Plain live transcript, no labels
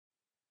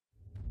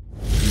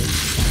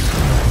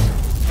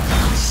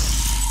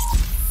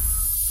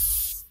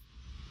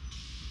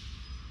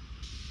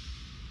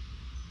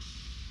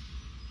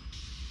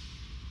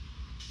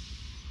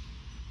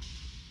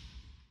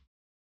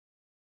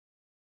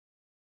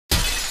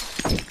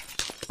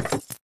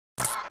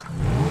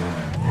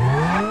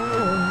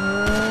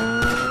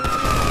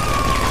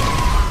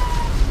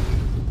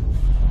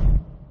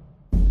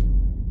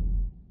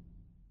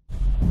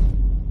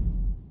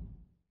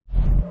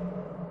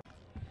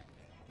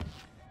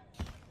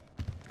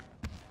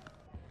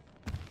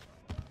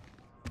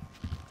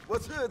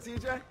What's good,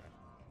 TJ?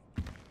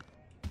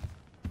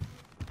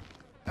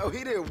 Oh,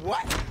 he did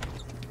what?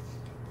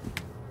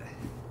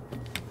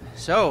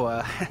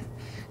 So,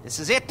 this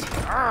is it.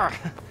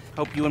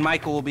 Hope you and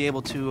Michael will be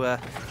able to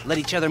let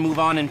each other move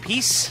on in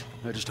peace.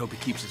 I just hope he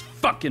keeps his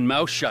fucking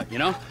mouth shut, you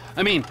know?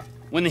 I mean,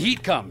 when the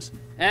heat comes,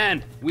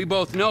 and we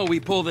both know we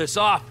pull this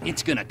off,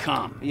 it's gonna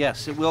come.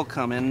 Yes, it will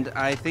come, and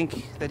I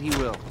think that he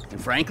will.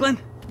 And Franklin?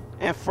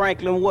 And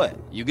Franklin what?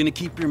 You gonna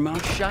keep your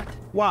mouth shut?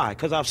 Why?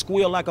 'Cause I've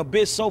squealed like a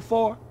bitch so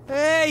far?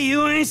 Hey,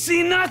 you ain't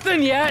seen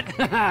nothing yet.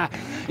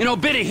 You know,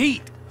 bit of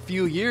heat. A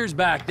few years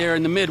back there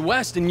in the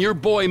Midwest, and your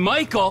boy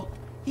Michael,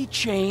 he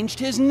changed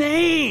his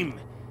name.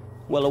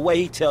 Well, the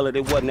way he tell it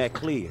wasn't that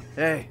clear.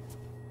 Hey,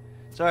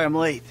 sorry I'm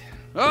late.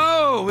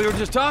 Oh, we were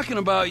just talking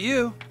about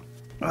you.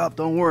 Well,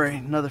 don't worry.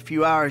 Another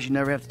few hours, you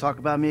never have to talk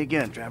about me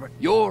again, Trevor.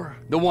 You're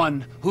the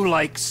one who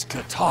likes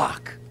to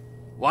talk.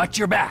 Watch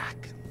your back,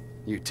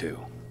 you two.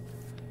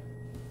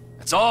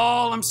 That's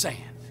all I'm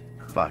saying.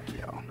 Fuck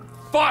y'all.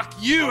 Fuck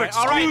you,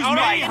 All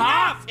right,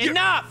 huh?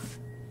 enough!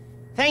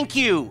 Thank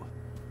you.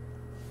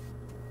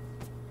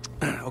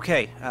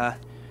 Okay,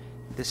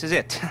 this is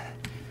it.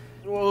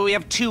 Well, we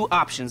have two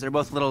options. They're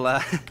both a little,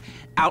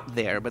 out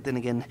there, but then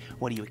again,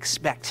 what do you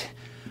expect?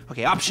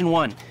 Okay, option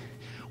one.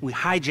 We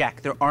hijack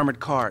their armored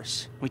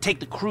cars. We take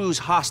the crews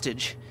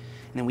hostage,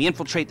 and then we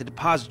infiltrate the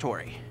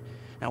depository.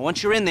 Now,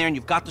 once you're in there and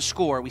you've got the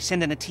score, we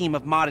send in a team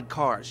of modded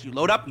cars. You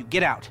load up, you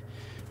get out.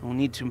 And we'll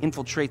need to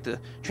infiltrate the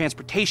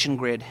transportation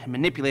grid and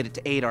manipulate it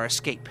to aid our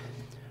escape.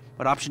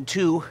 But option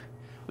two,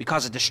 we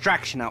cause a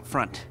distraction out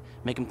front.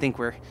 Make them think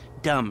we're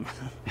dumb.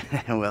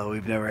 Well,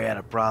 we've never had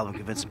a problem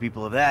convincing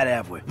people of that,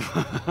 have we?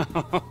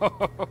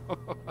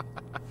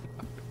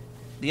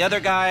 The other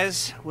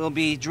guys will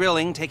be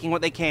drilling, taking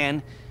what they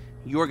can.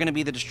 You're gonna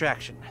be the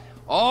distraction.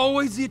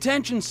 Always the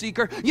attention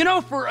seeker. You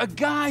know, for a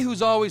guy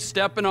who's always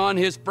stepping on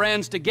his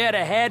friends to get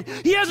ahead,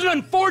 he has an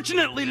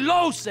unfortunately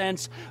low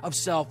sense of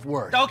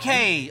self-worth.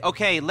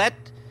 Okay, let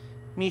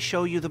me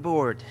show you the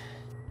board.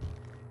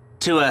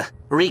 To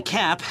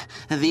recap,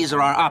 these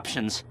are our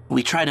options.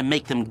 We try to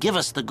make them give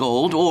us the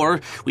gold,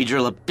 or we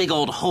drill a big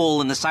old hole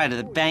in the side of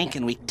the bank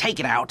and we take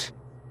it out.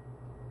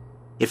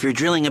 If you're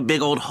drilling a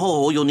big old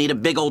hole, you'll need a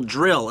big old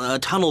drill, a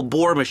tunnel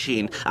bore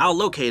machine. I'll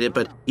locate it,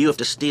 but you have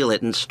to steal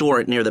it and store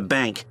it near the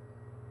bank.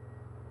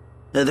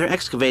 They're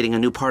excavating a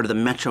new part of the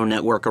metro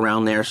network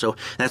around there, so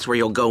that's where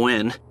you'll go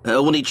in.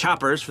 We'll need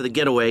choppers for the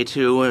getaway,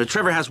 too.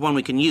 Trevor has one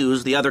we can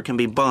use. The other can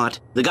be bought.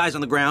 The guys on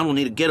the ground will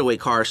need a getaway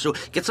car, so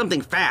get something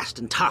fast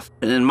and tough,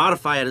 and then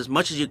modify it as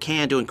much as you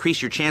can to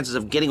increase your chances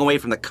of getting away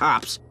from the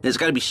cops. It's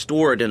got to be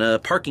stored in a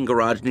parking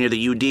garage near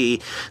the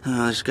UD.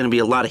 There's going to be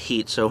a lot of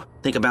heat, so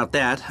think about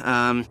that.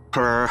 I'm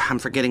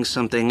forgetting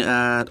something.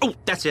 Oh,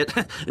 that's it.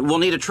 We'll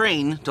need a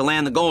train to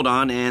land the gold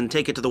on and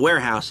take it to the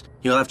warehouse.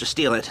 You'll have to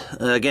steal it.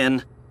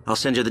 Again, I'll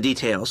send you the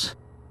details.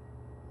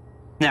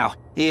 Now,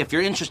 if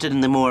you're interested in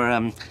the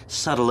more,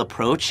 subtle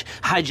approach,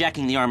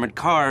 hijacking the armored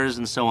cars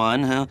and so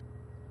on,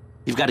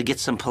 you've got to get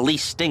some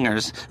police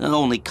stingers.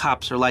 Only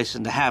cops are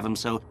licensed to have them,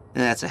 so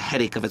that's a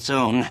headache of its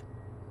own.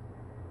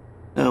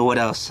 What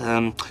else?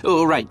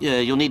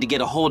 You'll need to get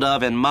a hold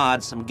of and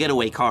mod some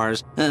getaway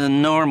cars.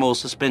 Normal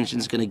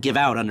suspension's gonna give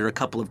out under a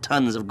couple of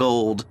tons of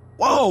gold.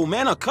 Whoa,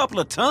 man, a couple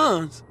of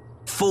tons?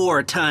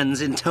 4 tons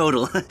in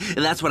total.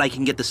 That's what I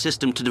can get the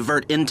system to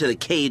divert into the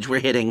cage we're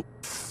hitting.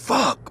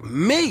 Fuck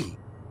me.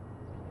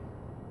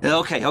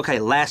 Okay,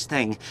 last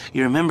thing.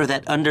 You remember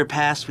that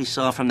underpass we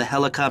saw from the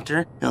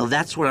helicopter? Well,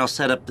 that's where I'll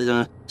set up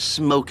the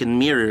smoke and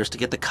mirrors to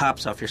get the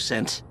cops off your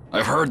scent.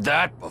 I've heard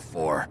that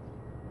before.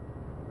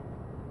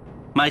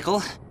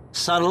 Michael,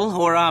 subtle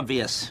or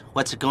obvious?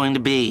 What's it going to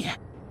be?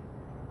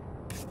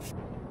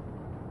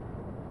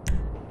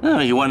 Oh,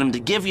 you want him to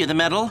give you the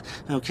medal?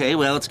 Okay,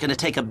 well, it's gonna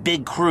take a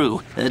big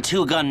crew.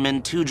 2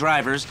 gunmen, 2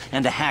 drivers,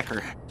 and a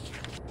hacker.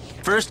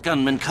 First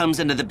gunman comes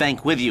into the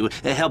bank with you.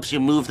 It helps you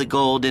move the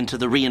gold into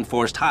the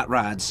reinforced hot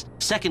rods.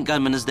 Second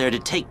gunman is there to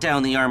take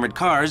down the armored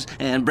cars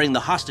and bring the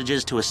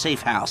hostages to a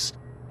safe house.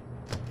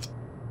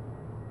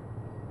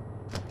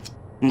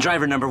 And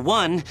driver number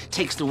 1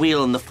 takes the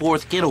wheel in the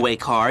 4th getaway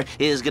car,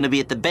 is gonna be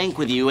at the bank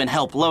with you and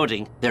help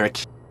loading. They're a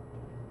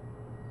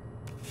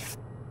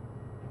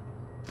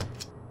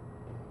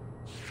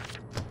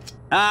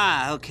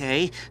Ah,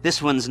 okay.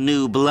 This one's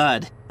new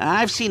blood.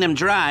 I've seen him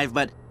drive,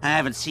 but I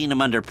haven't seen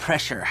him under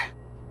pressure.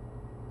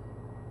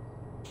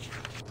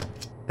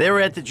 They were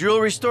at the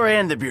jewelry store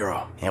and the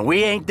bureau, and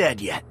we ain't dead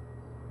yet.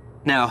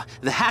 Now,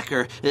 the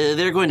hacker,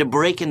 they're going to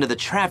break into the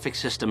traffic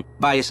system,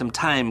 buy you some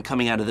time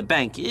coming out of the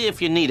bank,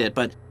 if you need it,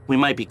 but we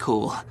might be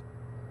cool.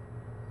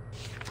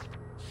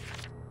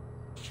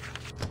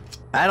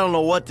 I don't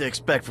know what to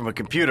expect from a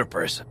computer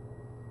person.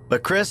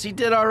 But Chris, he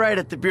did all right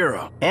at the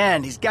bureau,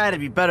 and he's got to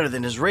be better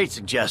than his rate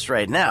suggests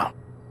right now.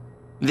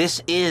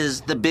 This is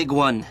the big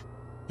one.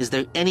 Is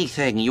there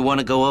anything you want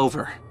to go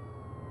over?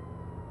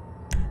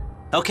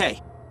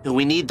 Okay,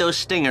 we need those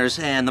stingers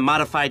and the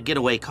modified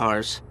getaway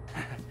cars.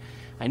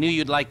 I knew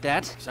you'd like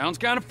that. Sounds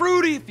kind of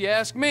fruity, if you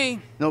ask me.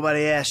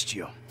 Nobody asked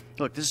you.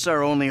 Look, this is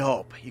our only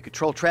hope. You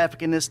control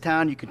traffic in this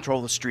town, you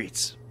control the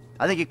streets.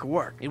 I think it could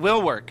work. It will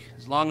work,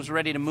 as long as we're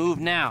ready to move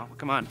now.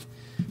 Come on,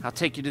 I'll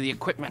take you to the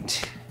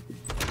equipment.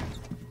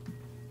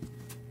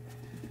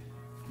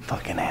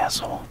 Fucking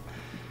asshole.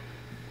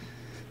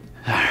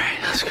 Alright,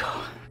 let's go.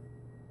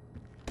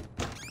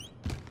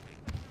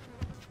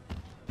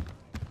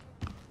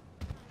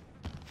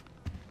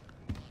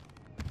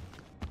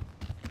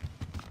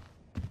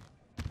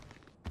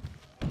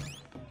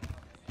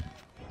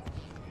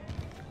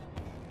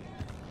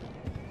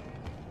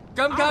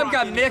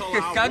 Come,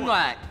 Mr.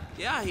 Sunlight.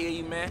 Yeah, I hear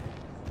you, man.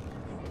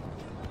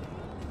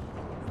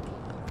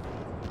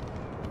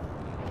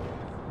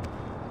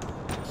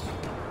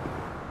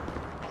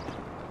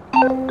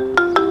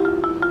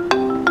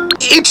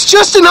 It's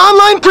just an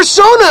online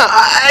persona.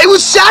 It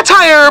was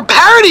satire or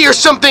parody or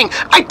something.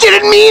 I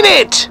didn't mean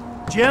it.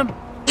 Jim?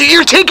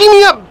 You're taking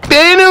me up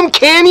Banham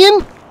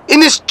Canyon in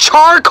this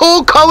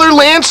charcoal color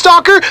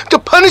Landstalker to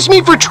punish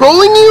me for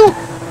trolling you?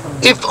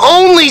 If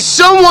only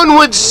someone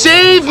would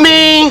save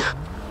me.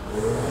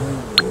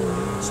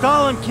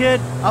 Stall him,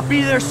 kid. I'll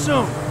be there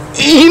soon.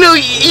 You know,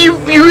 you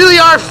really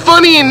are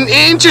funny and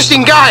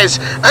interesting guys.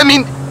 I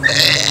mean,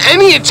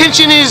 any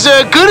attention is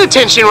good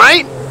attention,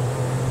 right?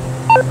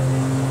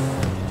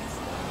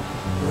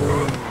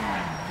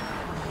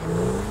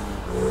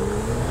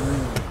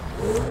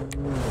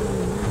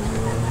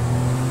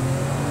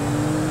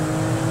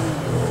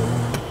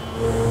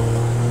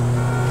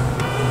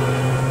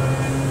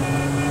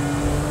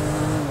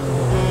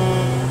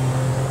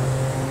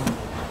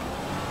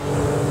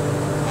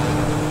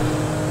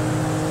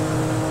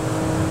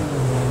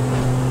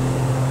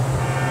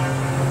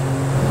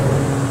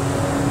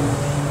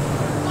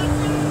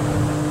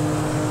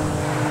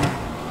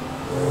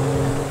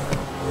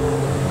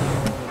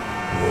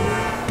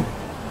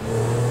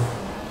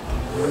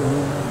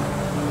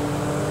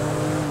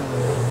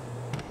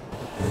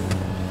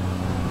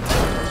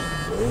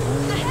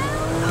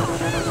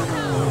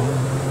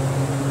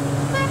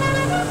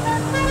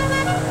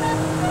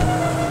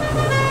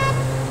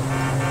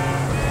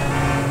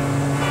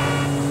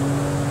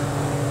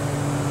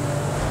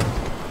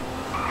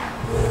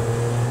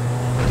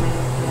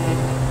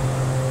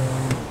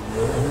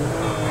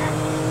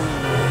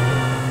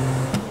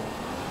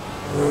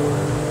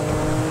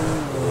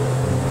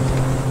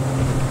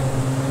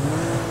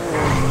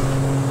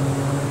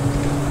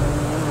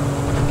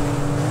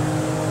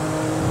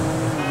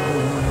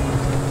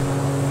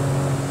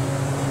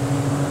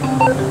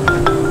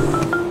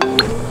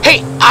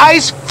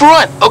 Eyes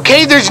front,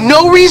 okay? There's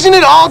no reason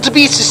at all to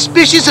be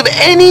suspicious of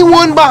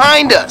anyone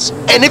behind us.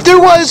 And if there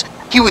was,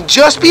 he would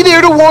just be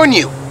there to warn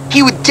you.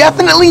 He would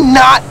definitely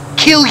not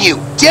kill you.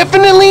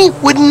 Definitely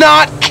would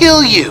not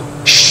kill you.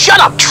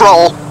 Shut up,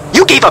 troll!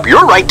 You gave up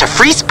your right to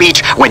free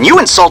speech when you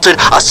insulted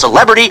a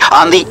celebrity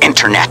on the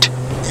internet.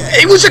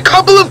 It was a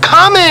couple of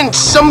comments,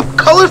 some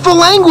colorful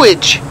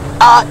language.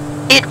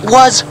 It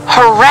was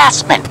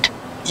harassment.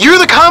 You're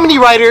the comedy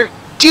writer.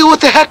 Deal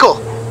with the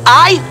heckle.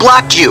 I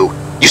blocked you.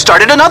 You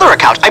started another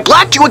account. I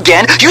blocked you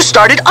again. You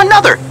started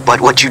another. But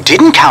what you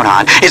didn't count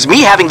on is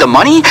me having the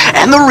money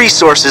and the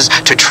resources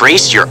to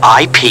trace your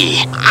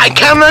IP. I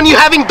count on you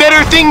having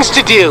better things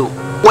to do.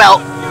 Well,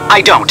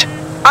 I don't.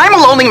 I'm a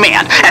lonely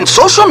man, and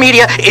social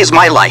media is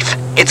my life.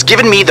 It's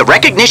given me the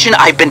recognition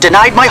I've been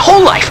denied my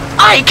whole life.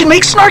 I can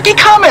make snarky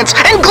comments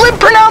and glib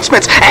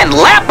pronouncements and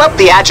lap up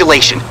the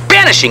adulation,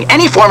 banishing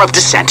any form of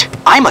dissent.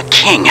 I'm a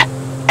king,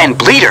 and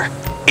Bleeder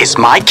is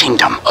my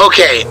kingdom.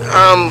 Okay,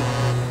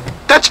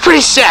 that's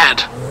pretty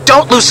sad.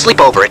 Don't lose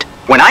sleep over it.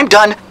 When I'm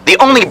done, the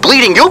only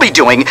bleeding you'll be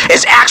doing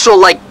is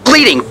actual,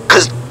 bleeding,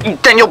 because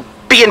then you'll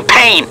be in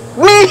pain.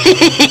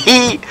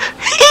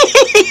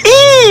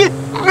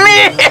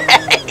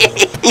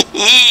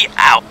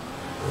 Ow.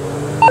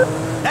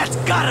 That's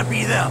gotta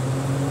be them.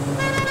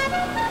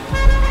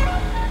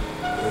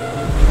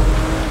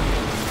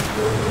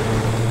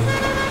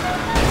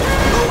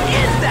 Who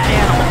is that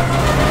animal?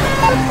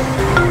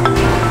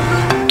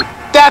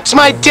 That's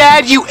my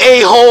dad, you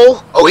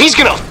a-hole. Oh, he's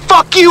gonna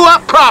fuck you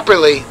up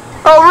properly.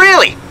 Oh,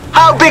 really?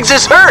 How big's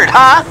this herd,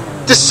 huh?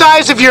 The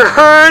size of your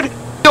herd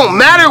don't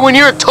matter when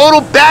you're a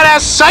total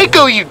badass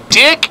psycho, you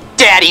dick.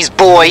 Daddy's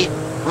boy.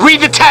 Read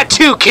the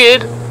tattoo,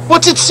 kid.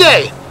 What's it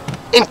say?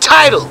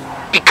 Entitled,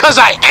 Because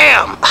I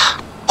Am.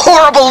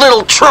 Horrible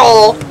little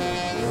troll.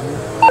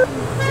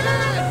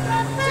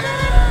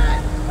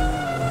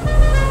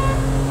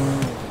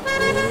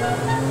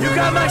 You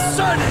got my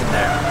son in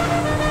there.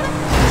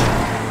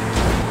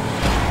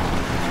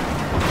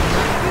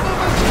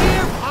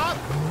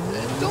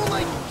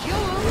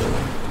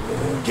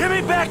 Give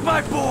me back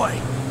my boy!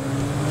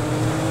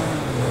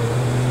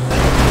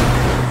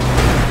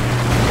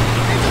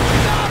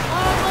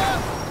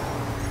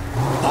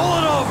 Pull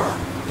it over!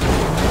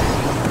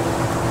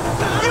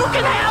 You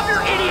can have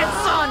your idiot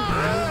son!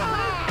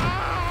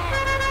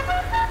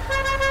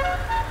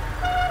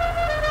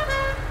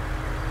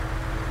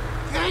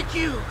 Thank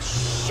you.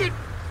 Shit.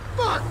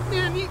 Fuck,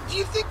 man. Do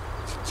you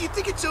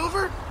think it's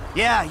over?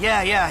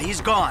 Yeah,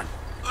 he's gone.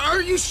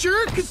 Are you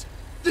sure? 'Cause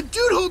the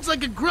dude holds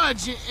like a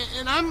grudge,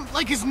 and I'm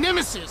like his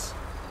nemesis.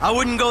 I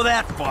wouldn't go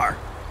that far.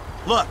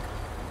 Look,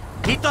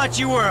 he thought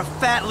you were a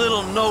fat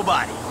little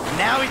nobody.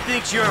 Now he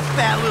thinks you're a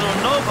fat little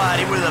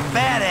nobody with a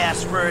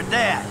badass for a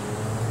dad.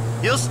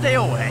 He'll stay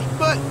away.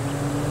 But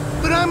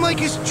I'm like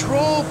his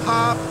troll,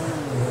 Pop.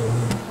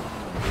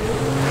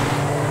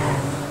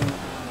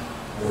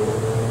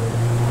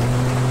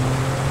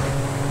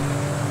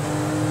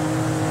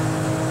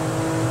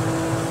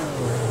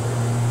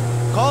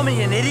 Call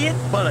me an idiot,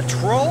 but a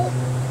troll?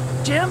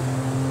 Jim?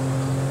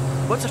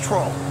 What's a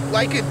troll?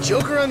 Like a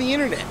joker on the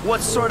internet.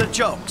 What sort of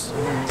jokes?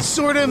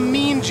 Sorta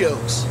mean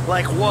jokes.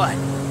 Like what?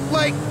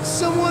 Like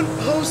someone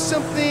posts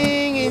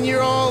something and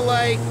you're all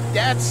like,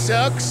 that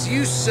sucks,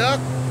 you suck,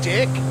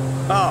 dick.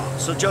 Oh,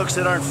 so jokes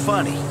that aren't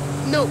funny.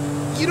 No,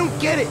 you don't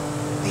get it.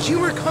 The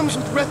humor comes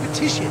with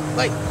repetition.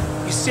 Like,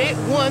 you say it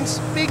once,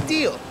 big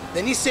deal.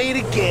 Then you say it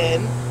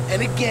again,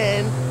 and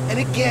again, and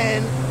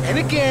again, and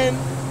again.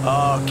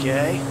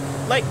 Okay.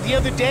 Like the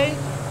other day,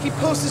 he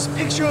posts this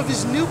picture of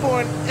his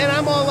newborn, and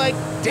I'm all like,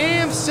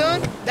 damn,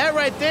 son, that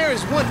right there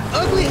is one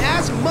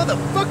ugly-ass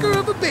motherfucker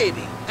of a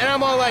baby. And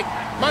I'm all like,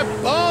 my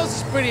balls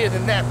is prettier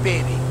than that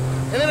baby.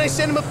 And then I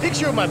send him a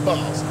picture of my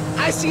balls.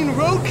 I seen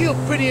roadkill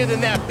prettier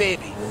than that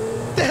baby.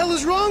 What the hell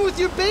is wrong with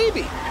your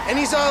baby? And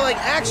he's all like,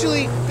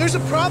 actually, there's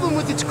a problem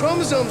with its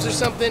chromosomes or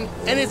something,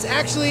 and it's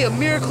actually a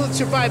miracle it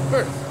survived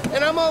birth.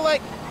 And I'm all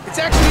like, it's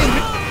actually a...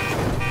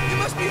 You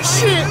must be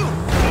Shit!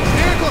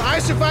 Miracle I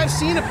survived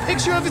seeing a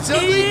picture of its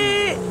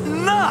ugly...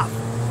 Enough!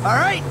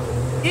 Alright?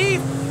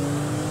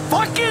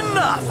 Fucking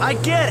enough! I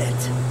get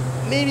it!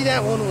 Maybe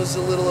that one was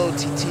a little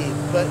OTT,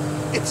 but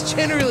it's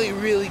generally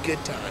really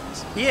good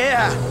times.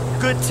 Yeah,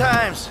 good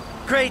times.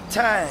 Great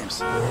times.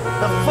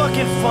 The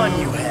fucking fun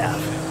you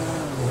have.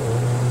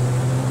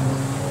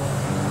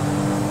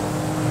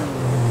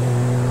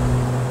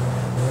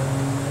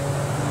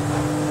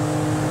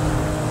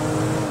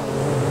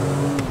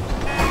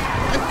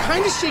 I'm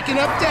kinda shaken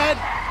up, Dad.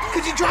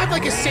 Could you drive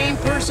like a sane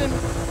person?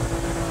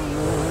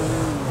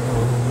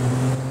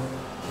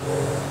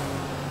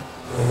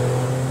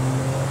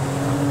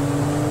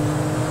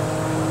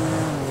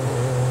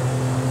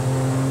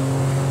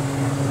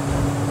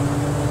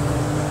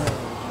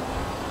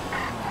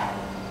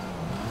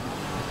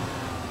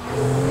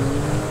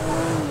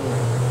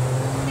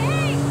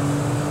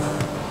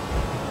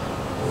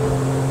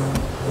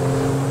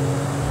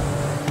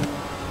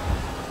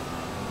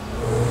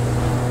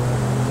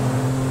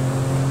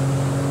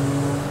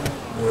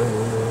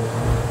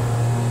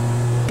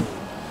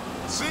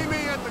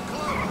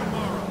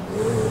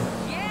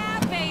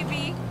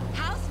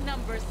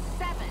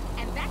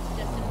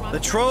 The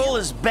troll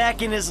is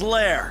back in his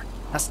lair.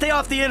 Now stay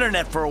off the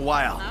internet for a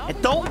while,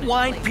 and don't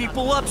wind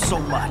people up so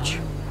much.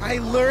 I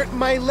learned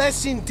my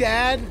lesson,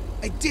 Dad.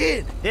 I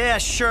did. Yeah,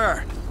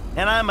 sure.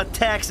 And I'm a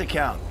tax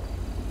accountant.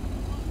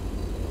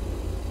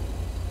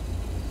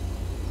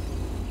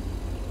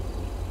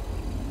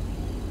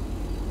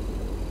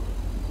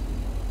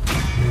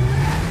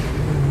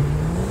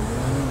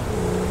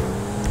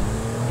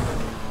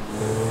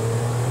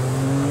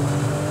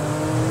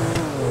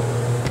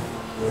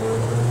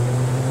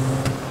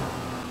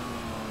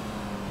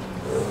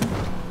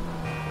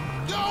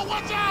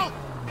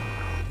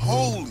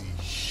 Holy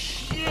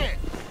shit!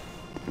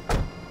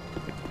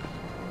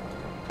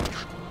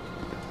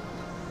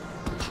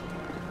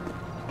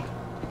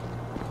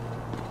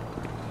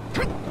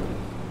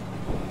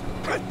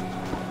 I'm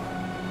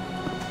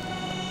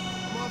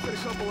off in a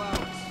couple hours.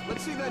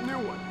 Let's see that new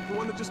one. The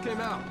one that just came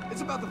out.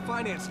 It's about the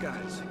finance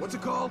guys. What's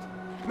it called?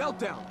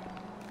 Meltdown.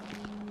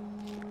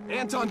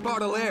 Anton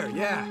Baudelaire,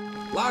 yeah.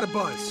 Lot of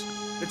buzz.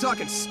 They're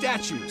talking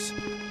statues.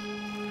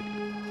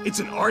 It's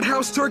an art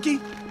house, Turkey?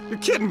 You're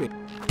kidding me.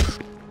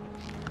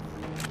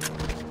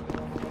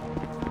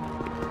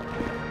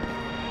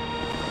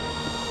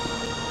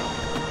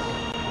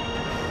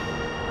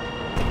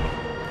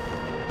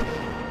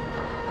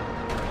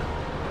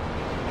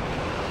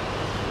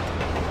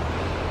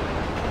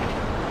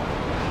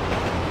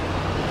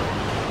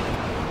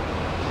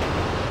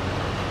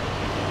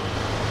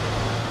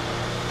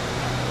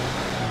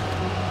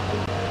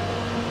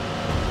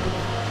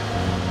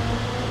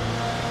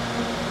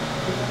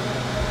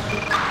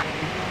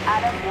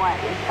 Adam 1,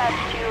 dispatch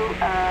to,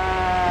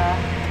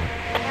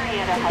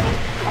 Marietta Heights,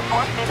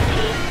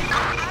 415.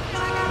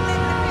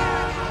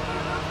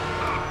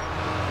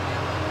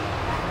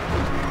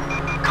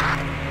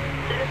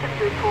 Citizens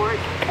report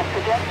a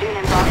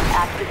pedestrian-involved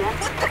accident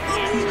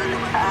in,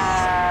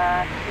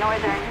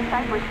 northern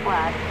Cypress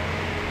Flat.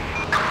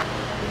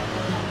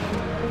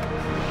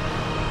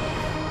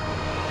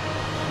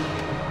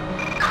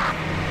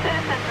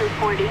 Citizens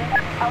reporting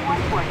a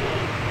 140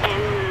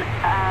 in,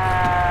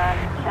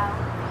 south.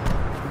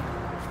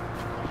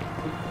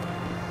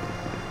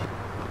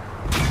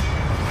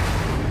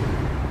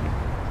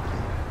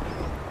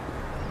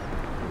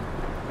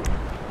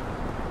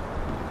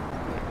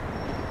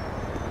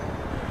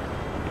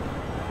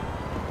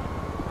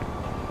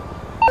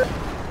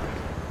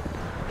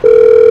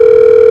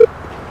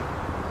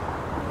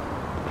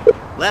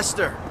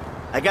 Lester,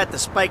 I got the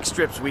spike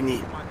strips we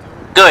need.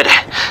 Good.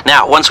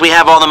 Now, once we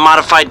have all the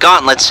modified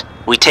gauntlets,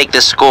 we take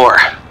the score.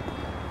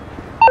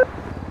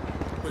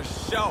 For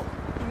sure.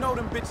 You know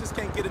them bitches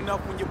can't get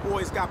enough when your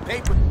boys got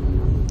paper.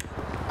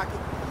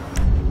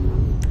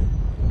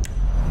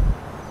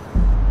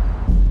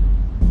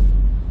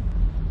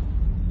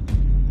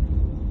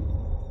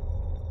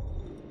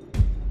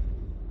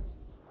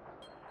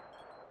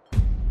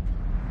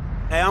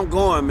 Hey, I'm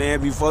going,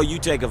 man, before you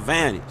take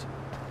advantage.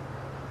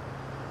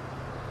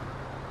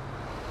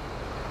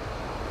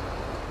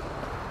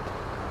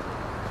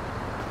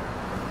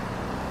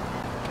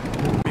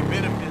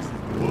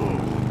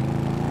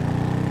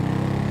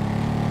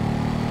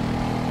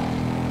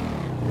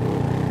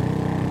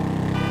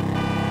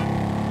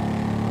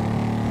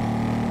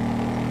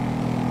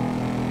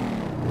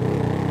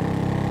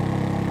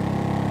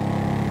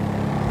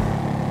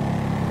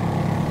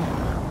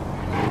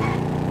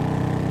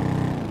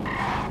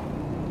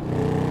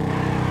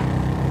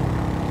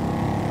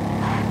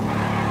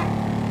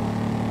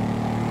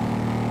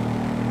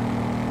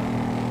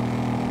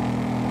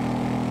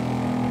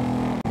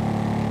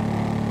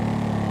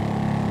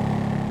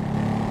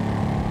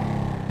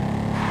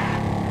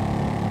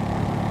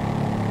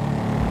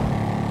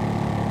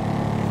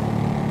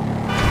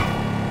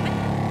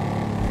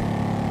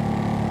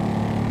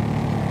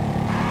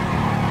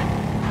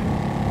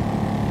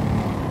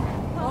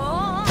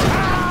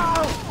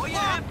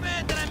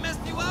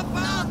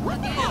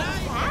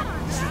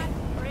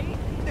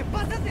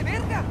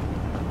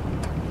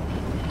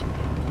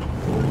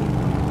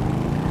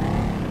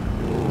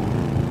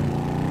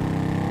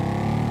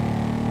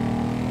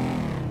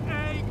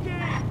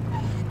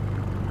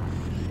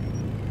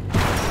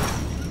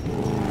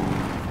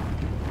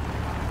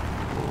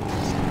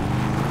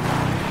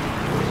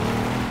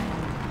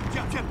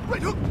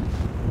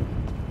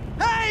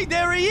 Hey,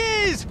 there he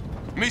is!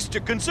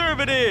 Mr.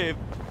 Conservative!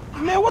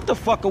 Man, what the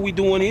fuck are we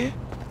doing here?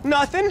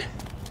 Nothing.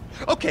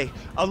 Okay,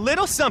 a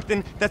little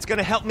something that's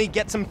gonna help me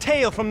get some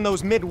tail from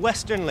those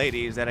Midwestern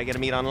ladies that I get to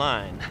meet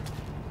online.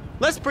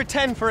 Let's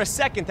pretend for a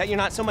second that you're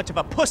not so much of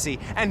a pussy,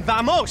 and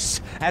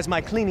vamos, as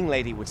my cleaning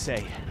lady would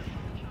say.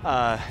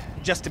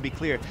 Just to be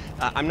clear,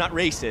 I'm not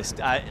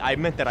racist. I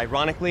meant that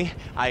ironically.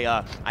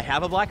 I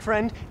have a black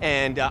friend,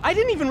 and I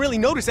didn't even really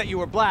notice that you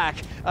were black,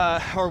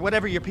 or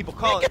whatever your people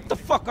call it. Get the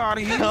fuck out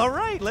of here. All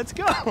right, let's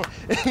go.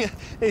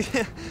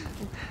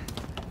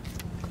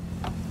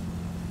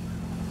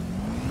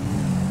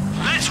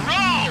 Let's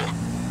roll!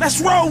 Let's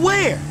roll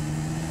where?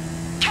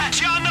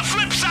 Catch you on the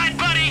flip side,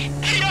 buddy!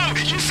 Yo,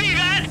 you see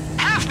that?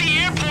 Half the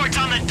airport's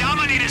on the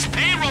Dominators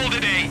payroll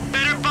today.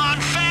 Better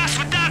bond fast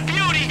with that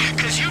beauty,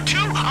 cause you two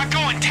are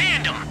going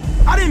tandem.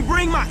 I didn't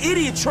bring my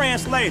idiot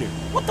translator.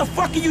 What the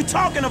fuck are you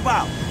talking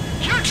about?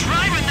 You're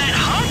driving that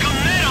hunk of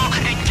metal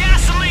and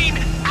gasoline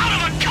out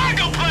of a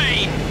cargo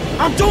plane!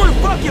 I'm doing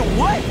fucking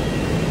what?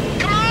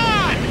 Come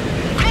on!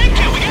 Crank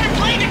it, we got a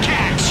plane to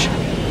catch!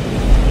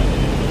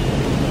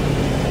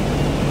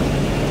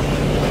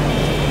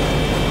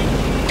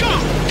 Go!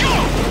 Go!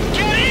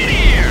 Get in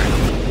here!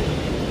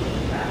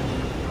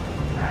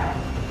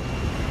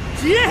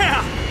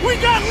 Yeah! We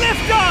got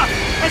liftoff!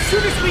 As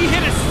soon as we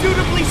hit a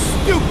suitably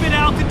stupid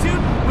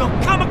altitude, we'll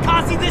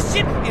kamikaze this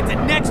shit into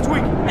next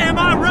week. Am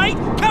I right?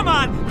 Come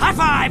on, high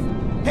five!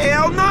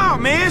 Hell no,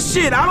 man.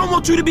 Shit, I don't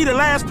want you to be the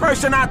last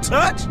person I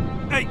touch.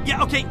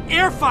 Yeah, okay,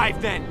 Air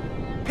 5 then.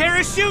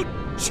 Parachute?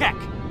 Check.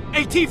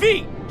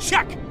 ATV?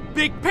 Check.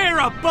 Big pair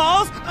of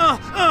balls?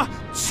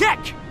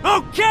 Check.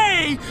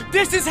 Okay,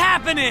 this is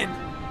happening.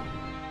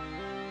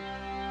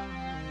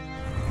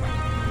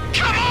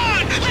 Come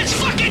on! Let's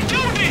fucking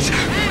do this!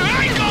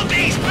 Wrangle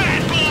these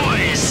bad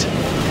boys!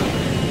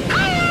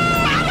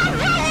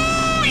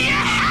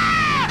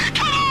 Yeah!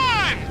 Come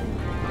on!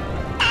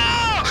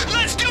 Oh!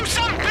 Let's do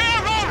some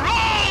barrel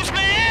rolls,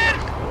 man!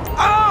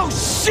 Oh,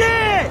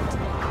 shit!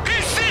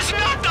 Is this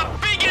not the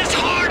biggest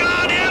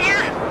hard-on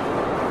ever?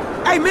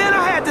 Hey, man,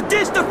 I had to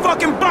ditch the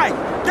fucking bike.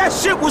 That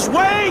shit was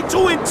way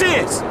too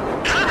intense.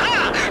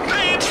 Haha!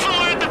 Man's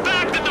fuller at the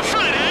back than the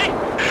front, eh?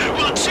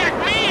 Well, check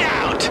me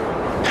out!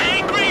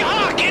 Angry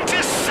Hawk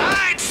into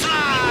side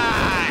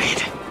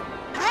slide!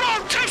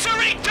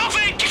 Rotisserie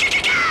Duffy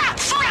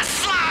thrust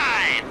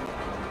slide!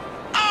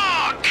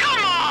 Oh,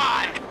 come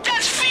on!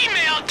 That's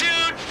female,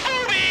 dude!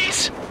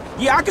 Boobies!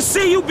 Yeah, I can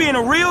see you being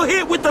a real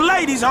hit with the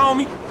ladies,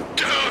 homie.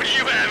 Dude,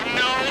 you have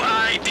no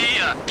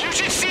idea! You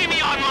should see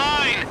me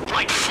online!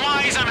 Like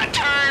flies on a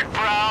turd,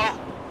 bro!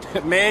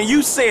 Man,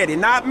 you said it,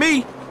 not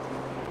me.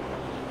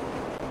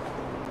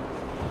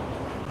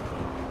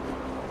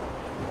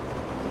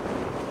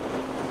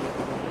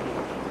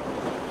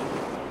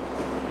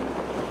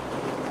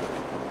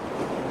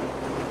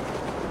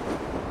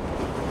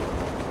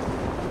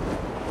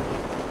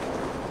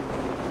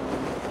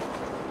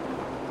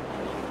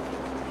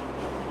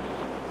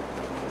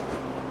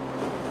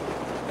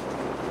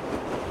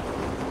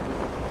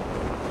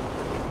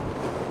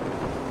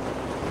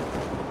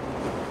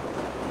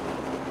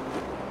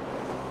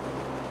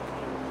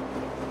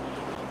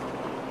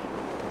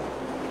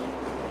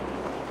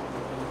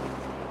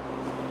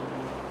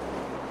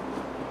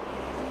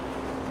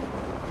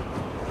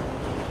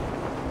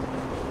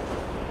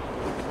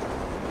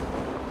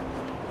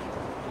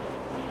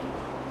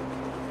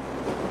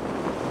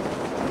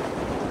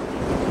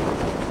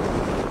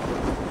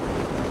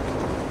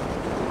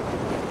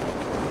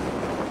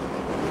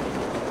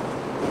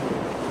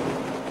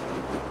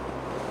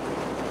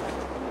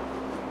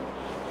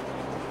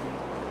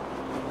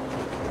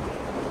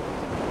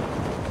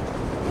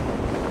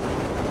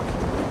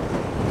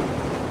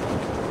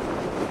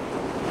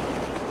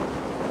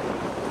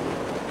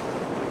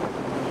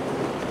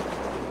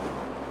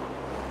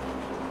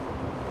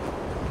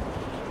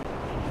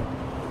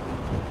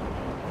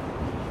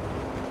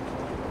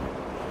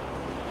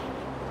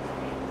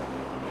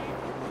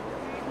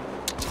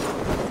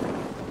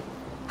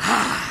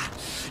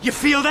 You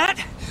feel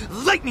that?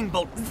 Lightning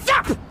bolt,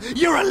 zap!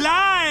 You're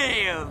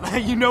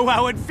alive! You know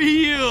how it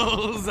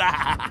feels!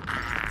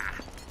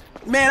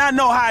 Man, I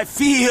know how it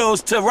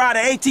feels to ride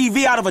an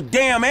ATV out of a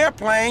damn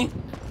airplane.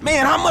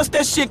 Man, how much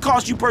that shit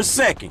cost you per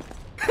second?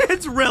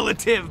 It's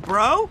relative,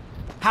 bro.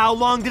 How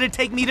long did it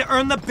take me to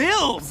earn the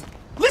bills?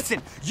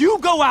 Listen, you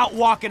go out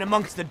walking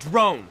amongst the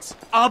drones.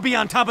 I'll be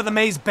on top of the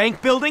Maze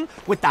Bank building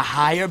with the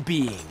higher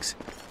beings.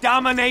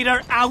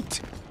 Dominator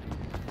out!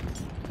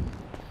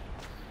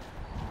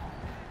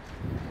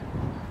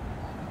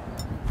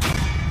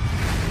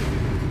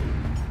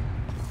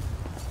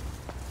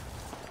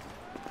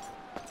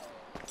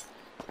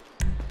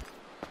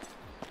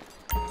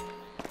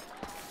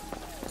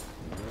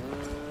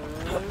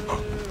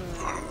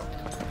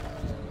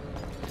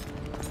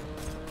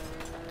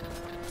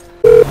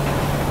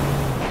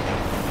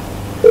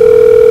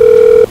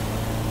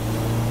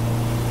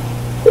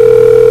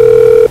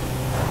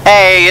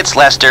 Hey, it's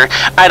Lester.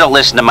 I don't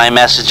listen to my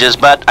messages,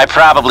 but I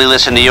probably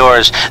listen to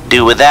yours.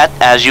 Do with that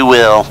as you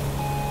will.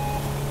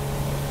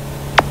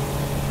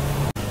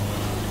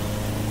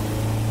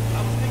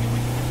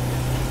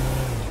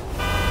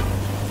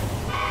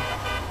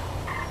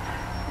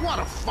 What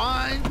a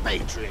fine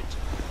patriot.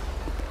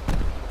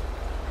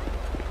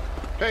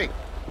 Hey.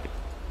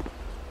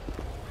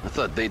 I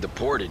thought they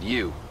deported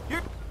you.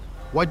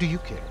 Why do you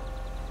care?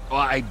 Well,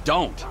 I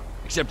don't.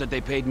 Except that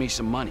they paid me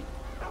some money.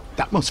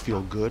 That must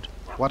feel good.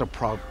 What a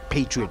proud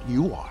patriot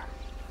you are.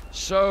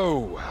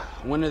 So,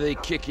 when are they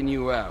kicking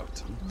you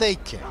out? They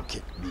can't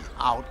kick me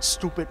out,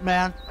 stupid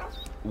man.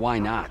 Why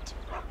not?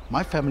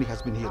 My family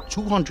has been here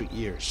 200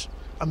 years.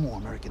 I'm more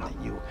American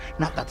than you.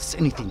 Not that it's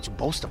anything to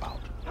boast about.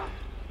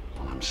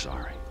 Well, I'm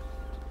sorry.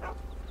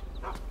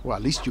 Well,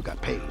 at least you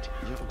got paid.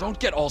 Don't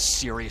get all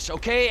serious,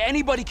 okay?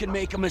 Anybody can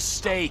make a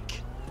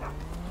mistake.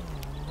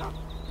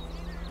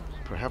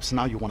 Perhaps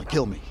now you want to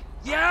kill me.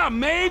 Yeah,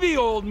 maybe,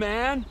 old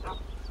man.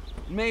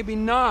 Maybe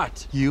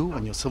not. You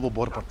and your Civil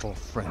Border Patrol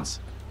friends,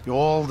 you're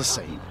all the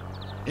same.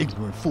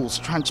 Ignorant fools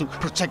trying to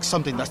protect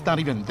something that's not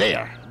even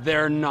there.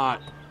 They're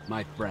not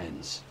my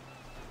friends.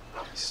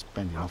 I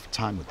spend enough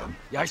time with them.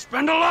 Yeah, I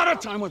spend a lot of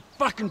time with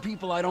fucking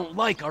people I don't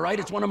like, all right?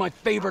 It's one of my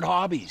favorite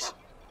hobbies.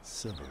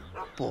 Civil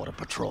Border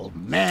Patrol,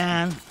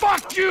 man.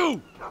 Fuck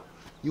you!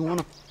 You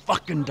wanna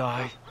fucking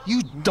die?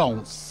 You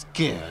don't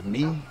scare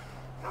me.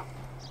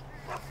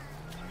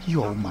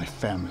 You owe my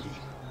family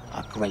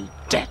a great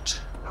debt.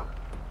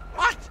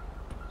 What?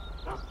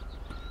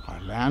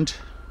 Our land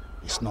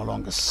is no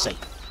longer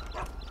safe.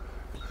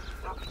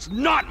 It's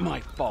not my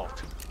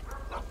fault.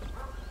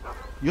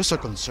 You're so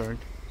concerned.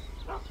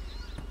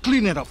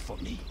 Clean it up for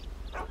me.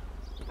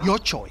 Your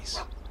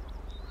choice.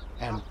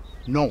 And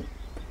no,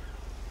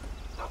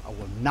 I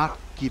will not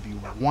give you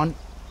 1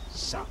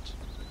 cent.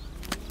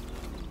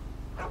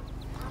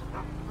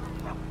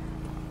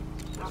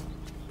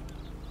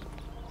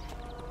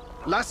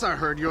 Last I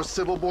heard, your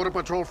Civil Border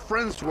Patrol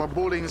friends were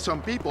bullying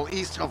some people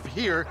east of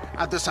here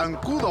at the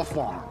Zancudo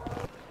farm.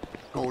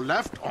 Go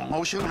left on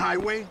Ocean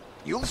Highway,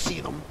 you'll see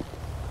them.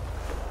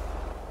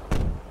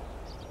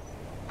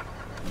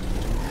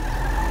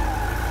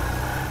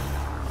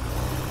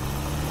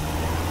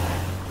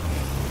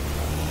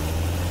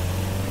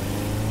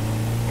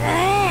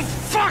 Oh,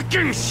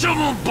 fucking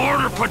Civil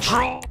Border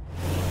Patrol!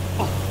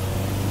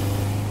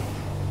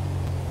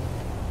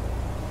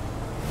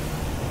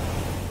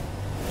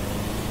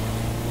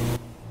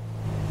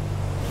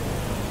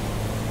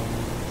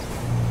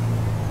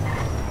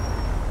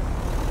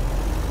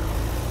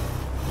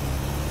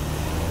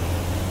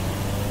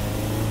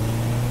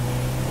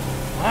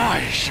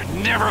 I should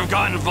never have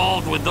got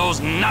involved with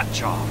those nut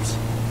jobs.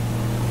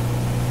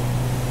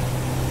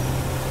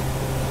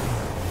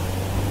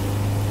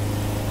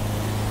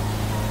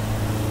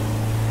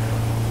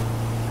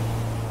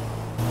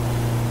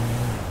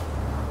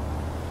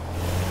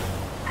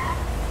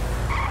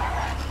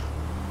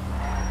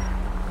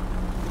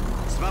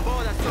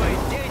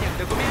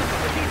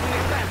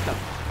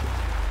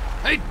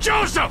 Hey,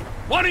 Joseph!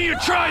 Why don't you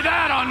try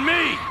that on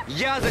me?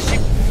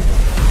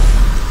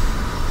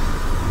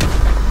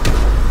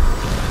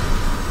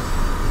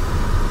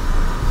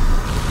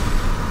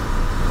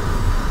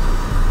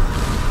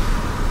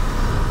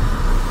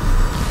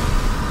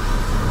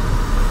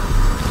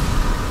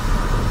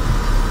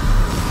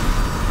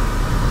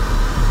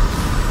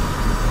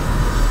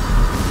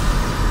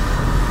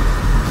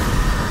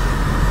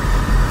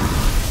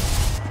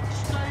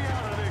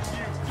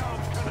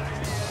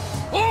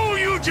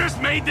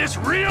 Just made this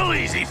real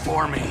easy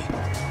for me.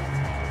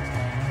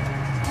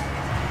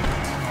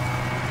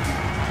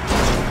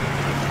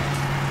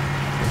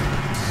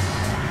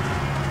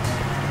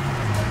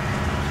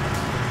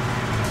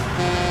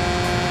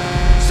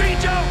 See,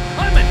 Joe?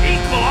 I'm an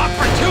equal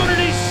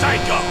opportunity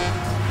psycho.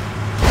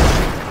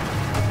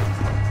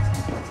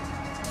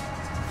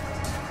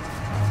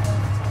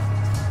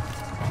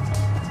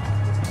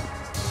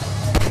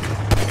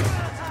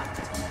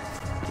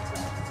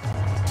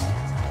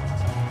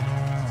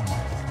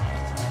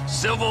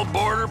 Civil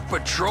Border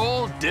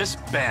Patrol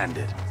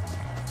disbanded.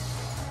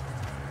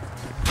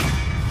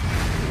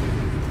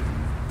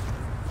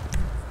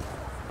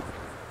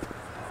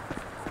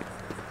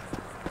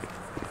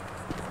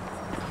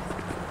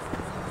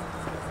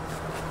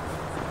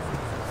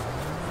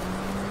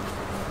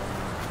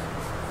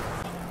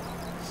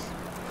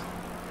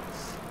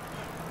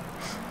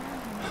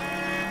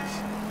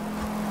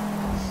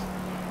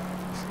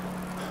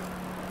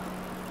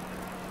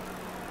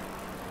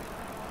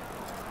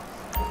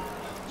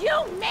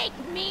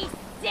 make me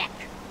sick.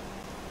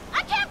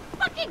 I can't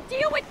fucking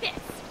deal with this.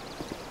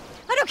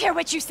 I don't care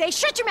what you say.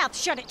 Shut your mouth.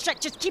 Shut it.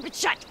 Shut. Just keep it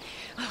shut.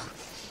 Oh,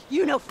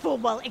 you know full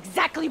well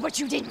exactly what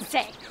you didn't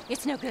say.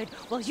 It's no good.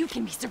 Well, you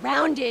can be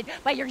surrounded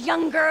by your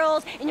young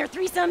girls and your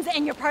threesomes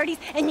and your parties,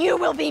 and you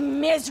will be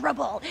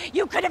miserable.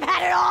 You could have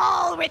had it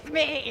all with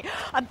me.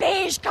 A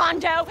beige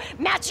condo,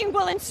 matching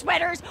woolen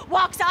sweaters,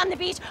 walks on the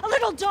beach, a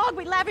little dog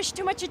we lavish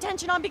too much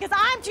attention on because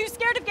I'm too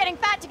scared of getting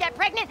fat to get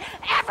pregnant.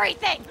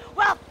 Everything.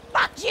 Well,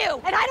 fuck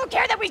you. And I don't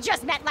care that we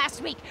just met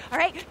last week, all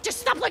right? Just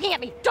stop looking at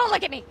me. Don't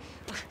look at me.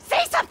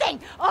 Say something.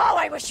 Oh,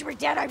 I wish you were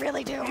dead. I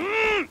really do.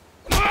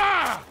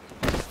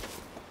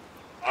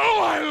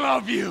 Oh, I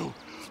love you!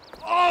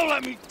 Oh,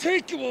 let me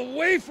take you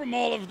away from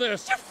all of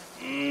this!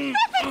 You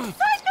fucking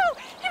psycho!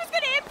 He was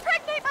gonna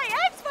impregnate my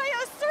ex by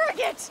a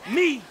surrogate!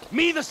 Me?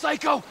 Me, the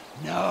psycho?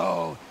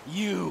 No,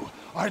 you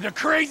are the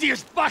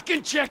craziest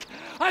fucking chick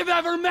I've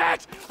ever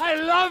met! I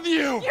love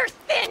you! You're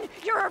thin!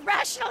 You're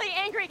irrationally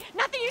angry!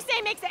 Nothing you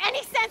say makes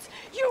any sense!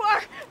 You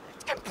are...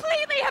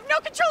 completely have no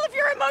control of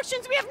your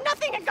emotions! We have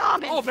nothing in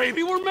common! Oh,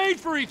 baby, we're made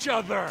for each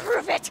other!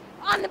 Prove it!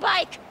 On the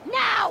bike!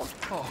 Now!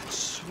 Oh,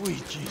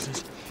 sweet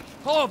Jesus.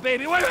 Oh,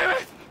 baby, wait!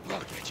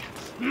 Look at you.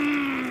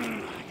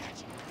 I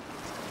got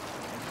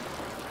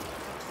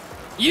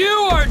you. You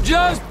are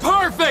just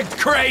perfect,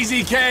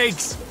 Crazy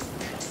Cakes!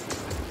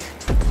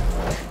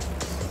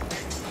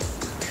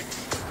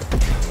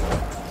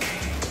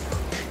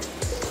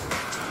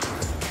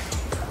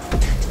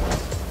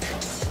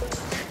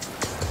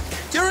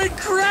 You're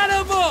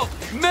incredible!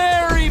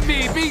 Marry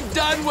me! Be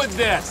done with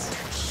this!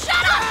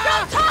 Shut up!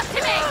 Don't talk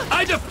to me!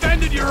 I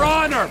defended your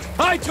honor!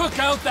 I took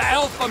out the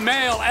alpha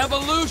male.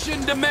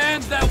 Evolution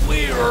demands that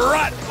we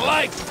rut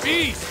like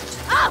beasts!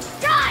 Oh,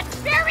 God!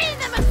 Bury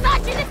the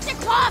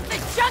misogynistic law of the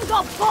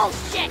jungle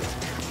bullshit!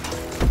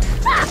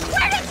 Ah,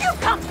 where did you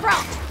come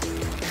from?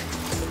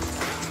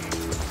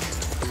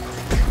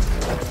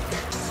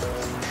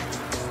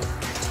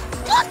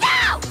 Look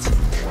out!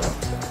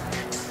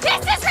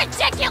 This is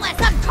ridiculous!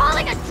 I'm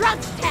calling a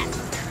drugs test!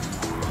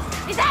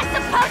 Is that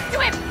supposed to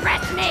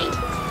impress me?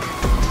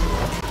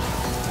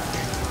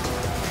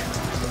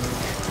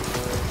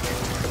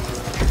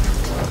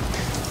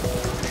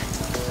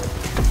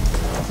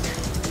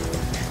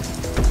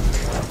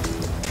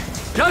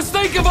 Just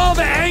think of all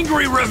the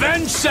angry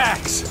revenge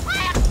sex! I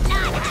am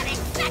not having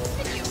sex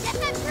with you! Get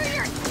that through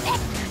your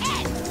thick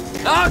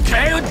head!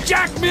 Okay, well,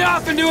 jack me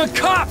off into a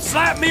cup!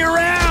 Slap me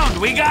around!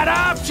 We got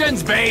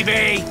options,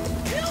 baby!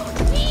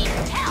 You need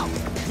help!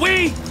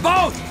 We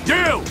both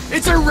do!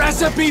 It's a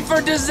recipe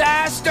for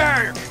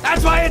disaster!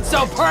 That's why it's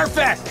so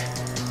perfect!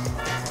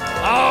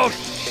 Oh,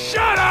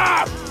 shut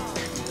up!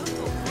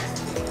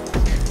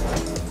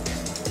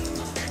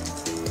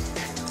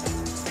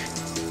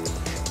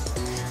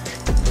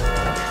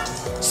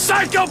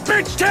 Psycho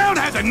Bitch Town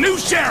has a new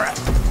sheriff!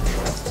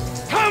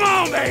 Come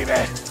on,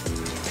 baby!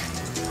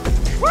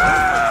 Woo!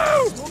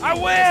 I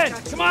win!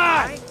 Come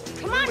on!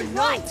 Come on,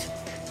 what?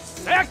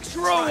 Sex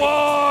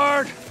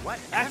reward!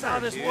 That's how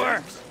this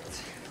works.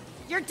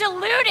 You're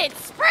deluded!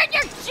 Spread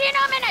your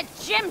genome in a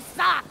gym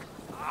sock!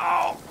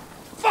 Oh,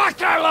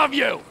 fuck, I love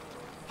you!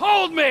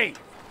 Hold me!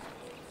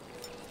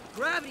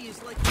 Gravity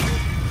is like...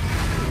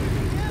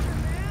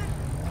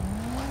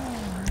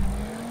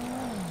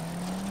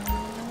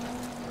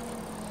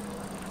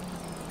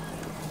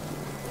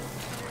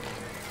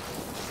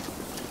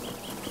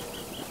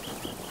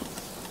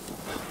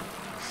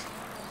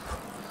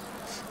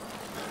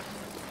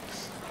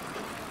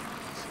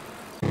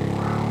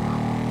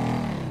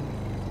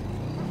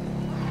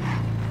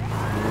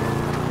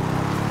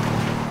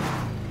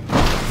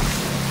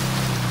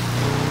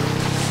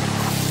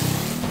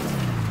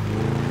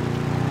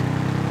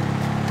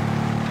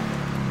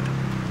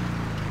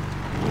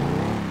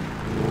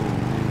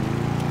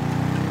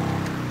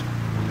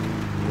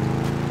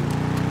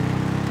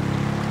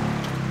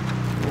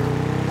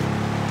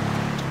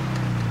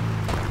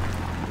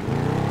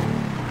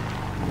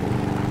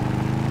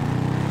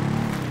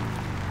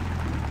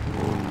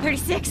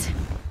 $36.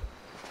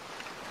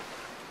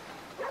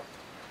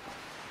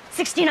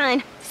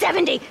 69.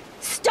 70.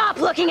 Stop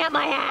looking at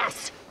my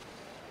ass!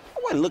 I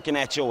wasn't looking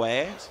at your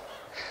ass.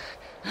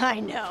 I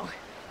know.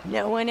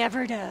 No one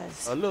ever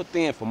does. A little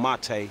thin for my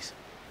taste.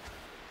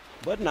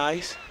 But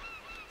nice.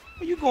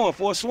 Are you going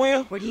for a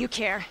swim? What do you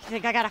care? You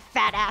think I got a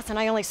fat ass and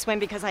I only swim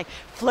because I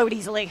float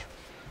easily?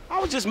 I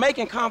was just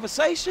making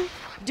conversation.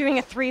 Doing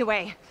a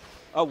three-way.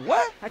 A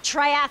what? A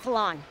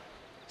triathlon.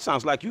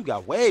 Sounds like you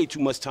got way too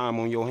much time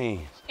on your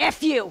hands.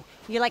 F you!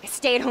 You like a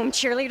stay-at-home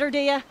cheerleader, do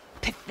ya?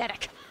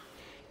 Pathetic.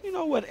 You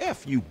know what?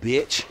 F you,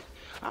 bitch.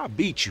 I'll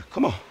beat you.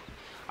 Come on.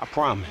 I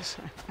promise.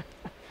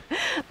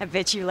 I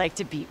bet you like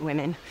to beat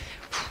women.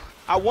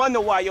 I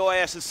wonder why your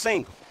ass is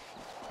single.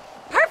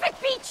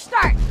 Perfect beach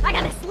start! I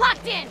got this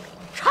locked in!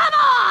 Come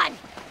on!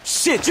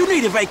 Shit, you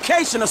need a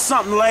vacation or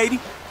something,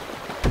 lady.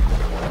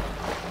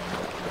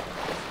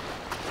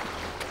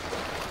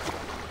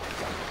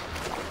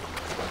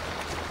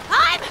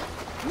 I'm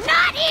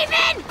not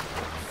even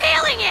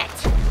feeling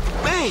it!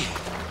 Man,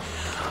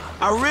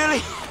 I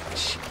really...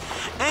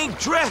 ain't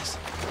dressed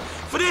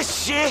for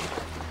this shit.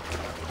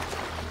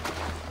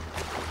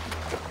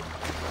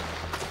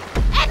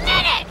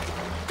 Admit it!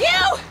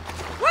 You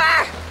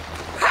were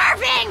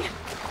perving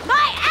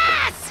my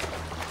ass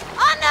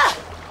on the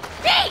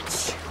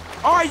beach!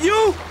 Are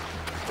you?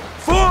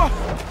 For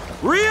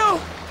real?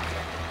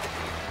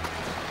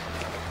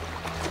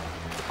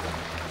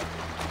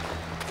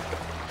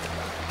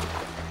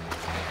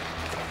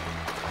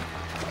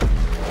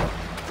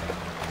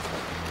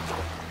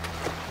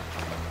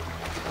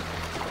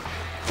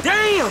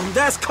 Damn,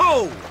 that's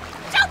cold.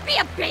 Don't be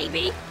a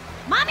baby!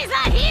 Mommy's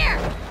not here!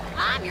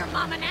 I'm your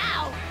mama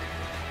now!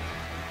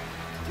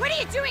 What are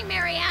you doing,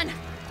 Marianne?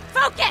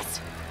 Focus!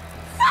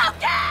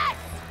 Focus!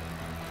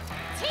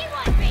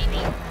 T1,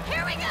 baby!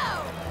 Here we go!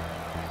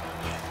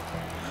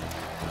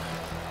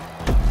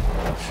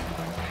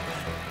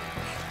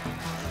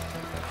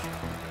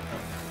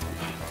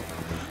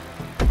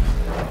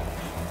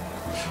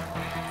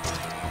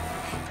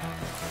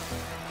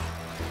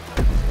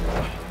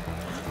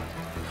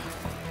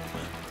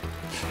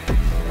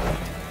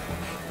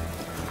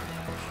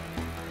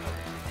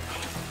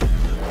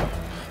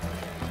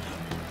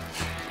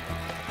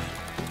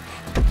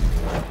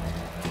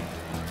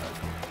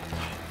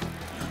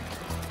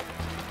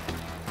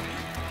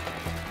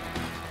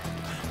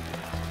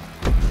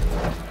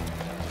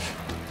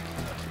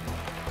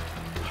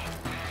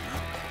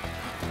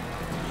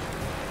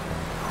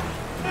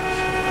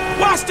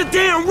 Watch the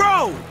damn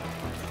road!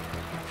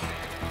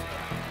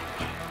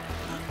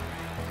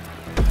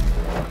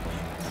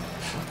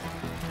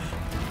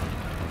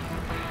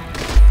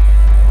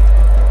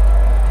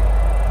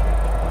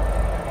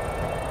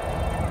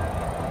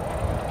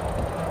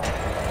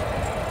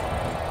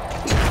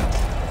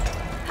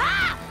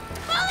 Ha!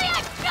 Fully,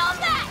 I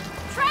filmed that!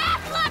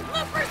 Triathlon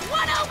Bloopers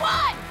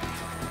 101!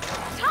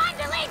 Time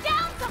to lay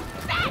down some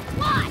fat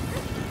plots!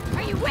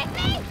 Are you with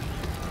me?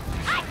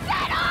 I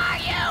said, are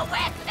you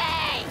with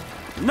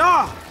me?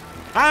 Nah,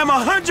 I am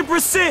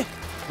 100%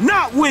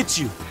 not with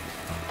you.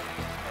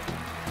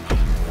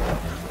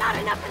 Not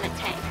enough in the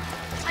tank.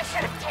 I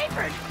should have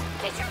tapered.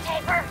 Did you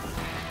taper?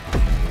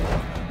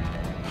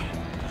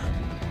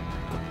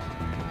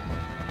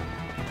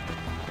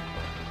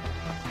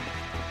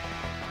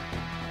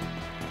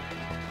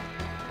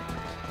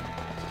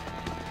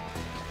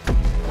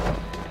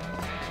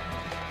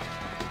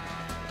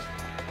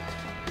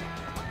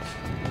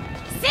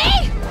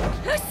 See?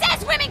 Who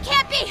says women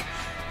can't be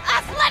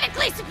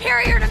athletically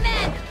superior to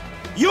men?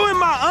 You and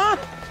my aunt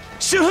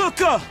should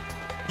hook up.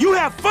 You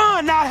have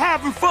fun not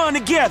having fun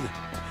together.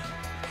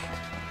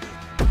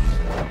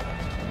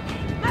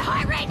 My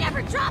heart rate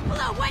never dropped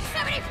below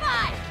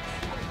 175.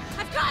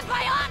 I've gone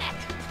bionic.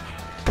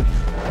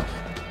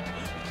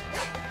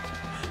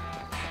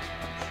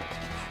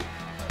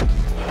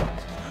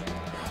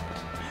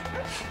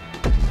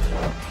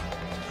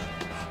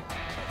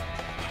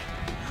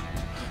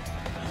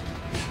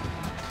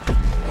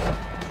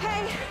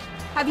 Hey,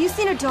 have you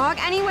seen a dog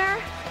anywhere?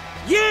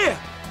 Yeah,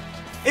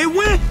 it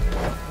went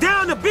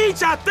down the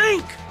beach, I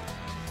think.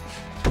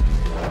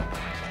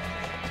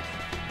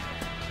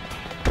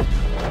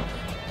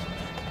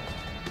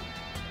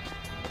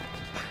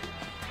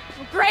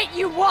 Great,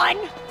 you won!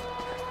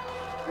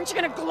 Aren't you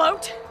gonna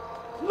gloat?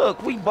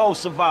 Look, we both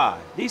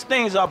survived. These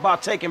things are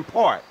about taking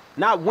part,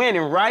 not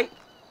winning, right?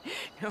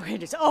 No,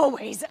 it is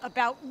always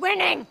about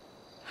winning!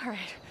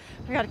 Alright,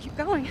 I gotta keep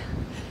going.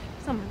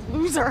 Some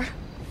loser.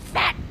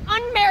 Fat,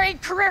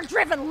 unmarried,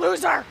 career-driven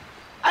loser!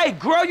 Hey,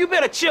 girl, you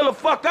better chill the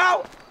fuck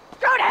out.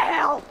 Go to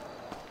hell!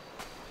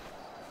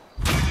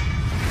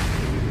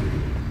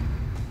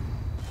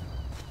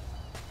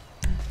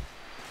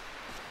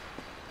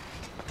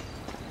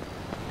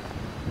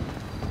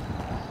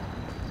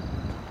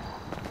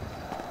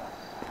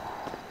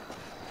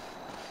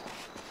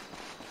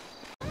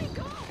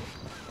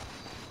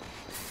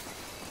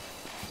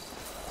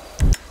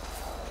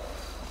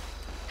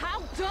 How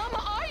dumb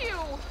are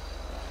you?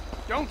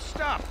 Don't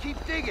stop.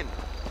 Keep digging.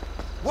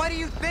 What do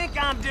you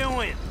think I'm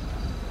doing?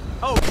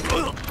 Oh,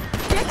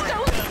 Get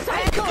those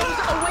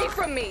psychos away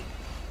from me!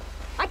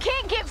 I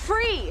can't get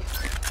free!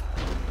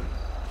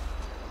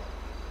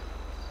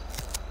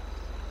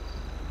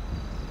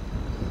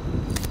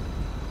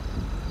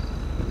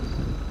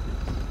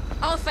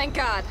 Oh, thank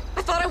God.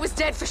 I thought I was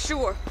dead for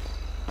sure.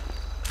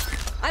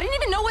 I didn't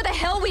even know where the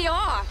hell we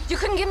are. You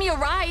couldn't give me a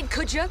ride,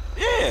 could you?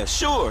 Yeah,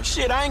 sure.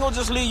 Shit, I ain't gonna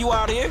just leave you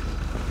out here.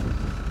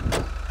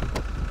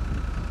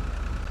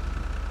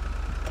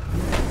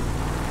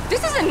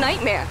 This is a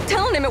nightmare.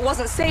 Telling him it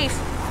wasn't safe.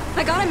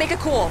 I gotta make a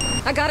call.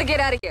 I gotta get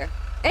out of here.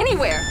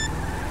 Anywhere.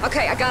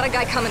 Okay, I got a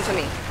guy coming for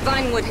me.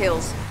 Vinewood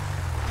Hills.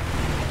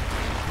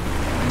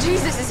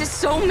 Jesus, this is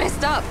so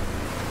messed up.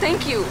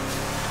 Thank you.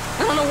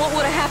 I don't know what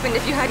would have happened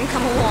if you hadn't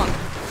come along.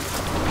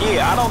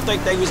 Yeah, I don't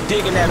think they was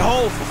digging that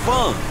hole for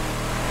fun.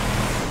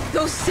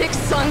 Those sick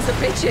sons of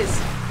bitches.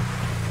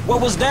 What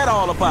was that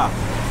all about?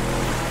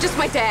 Just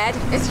my dad,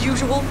 as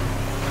usual.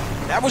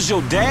 That was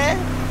your dad?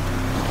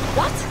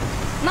 What?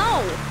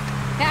 No.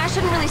 Yeah, I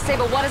shouldn't really say,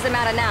 but what does it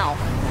matter now?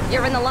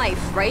 You're in the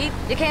life, right?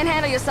 You can't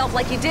handle yourself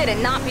like you did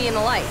and not be in the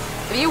life.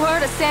 Have you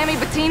heard of Sammy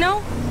Bettino?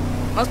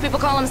 Most people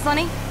call him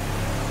Sonny.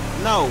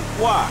 No,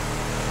 why?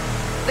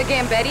 The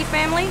Gambetti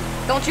family?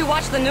 Don't you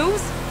watch the news?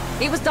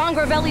 He was Don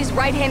Gravelli's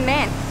right-hand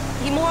man.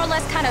 He more or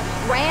less kind of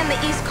ran the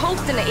East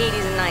Coast in the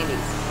 80s and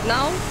 90s.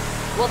 No?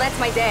 Well, that's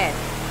my dad.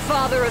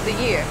 Father of the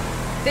Year.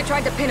 They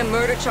tried to pin a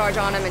murder charge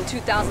on him in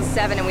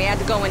 2007 and we had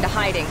to go into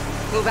hiding.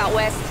 Move out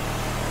west.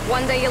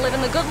 One day you're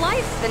living the good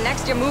life, the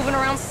next you're moving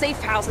around safe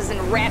houses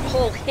in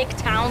rat-hole hick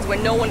towns where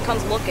no one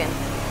comes looking.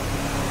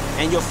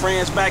 And your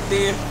friends back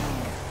there?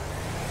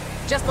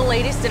 Just the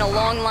latest in a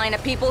long line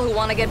of people who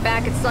want to get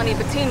back at Sonny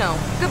Bettino.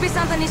 Could be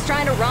something he's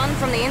trying to run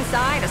from the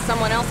inside, or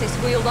someone else he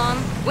squealed on.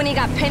 When he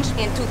got pinched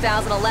in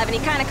 2011, he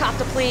kind of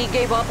copped a plea,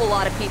 gave up a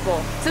lot of people.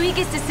 So he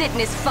gets to sit in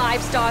his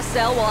 5-star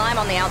cell while I'm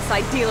on the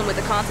outside dealing with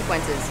the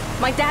consequences.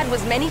 My dad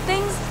was many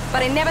things,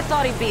 but I never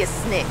thought he'd be a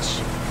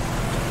snitch.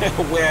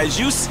 Whereas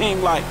you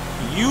seem like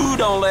you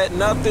don't let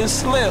nothing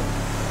slip.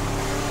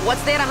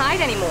 What's there to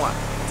hide anymore?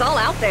 It's all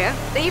out there.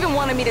 They even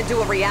wanted me to do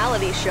a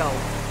reality show.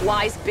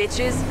 Wise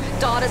bitches,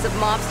 daughters of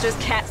mobsters,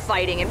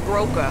 catfighting, and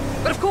broker.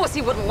 But of course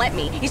he wouldn't let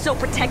me. He's so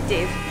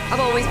protective. I've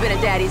always been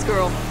a daddy's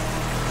girl.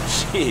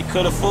 Shit,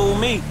 could've fooled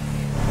me.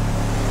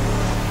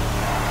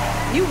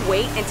 You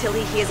wait until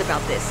he hears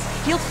about this.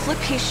 He'll flip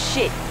his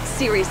shit.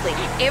 Seriously,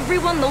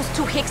 everyone those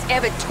two hicks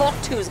ever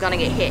talked to is gonna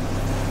get hit.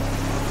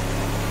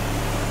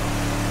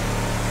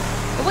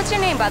 What's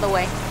your name, by the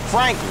way?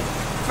 Franklin.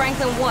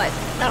 Franklin what?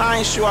 Man, I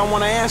ain't sure I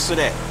want to answer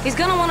that. He's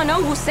gonna want to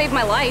know who saved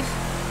my life.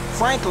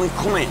 Franklin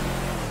Clinton.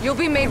 You'll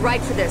be made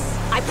right for this.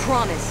 I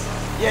promise.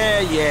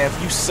 Yeah,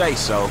 if you say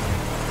so.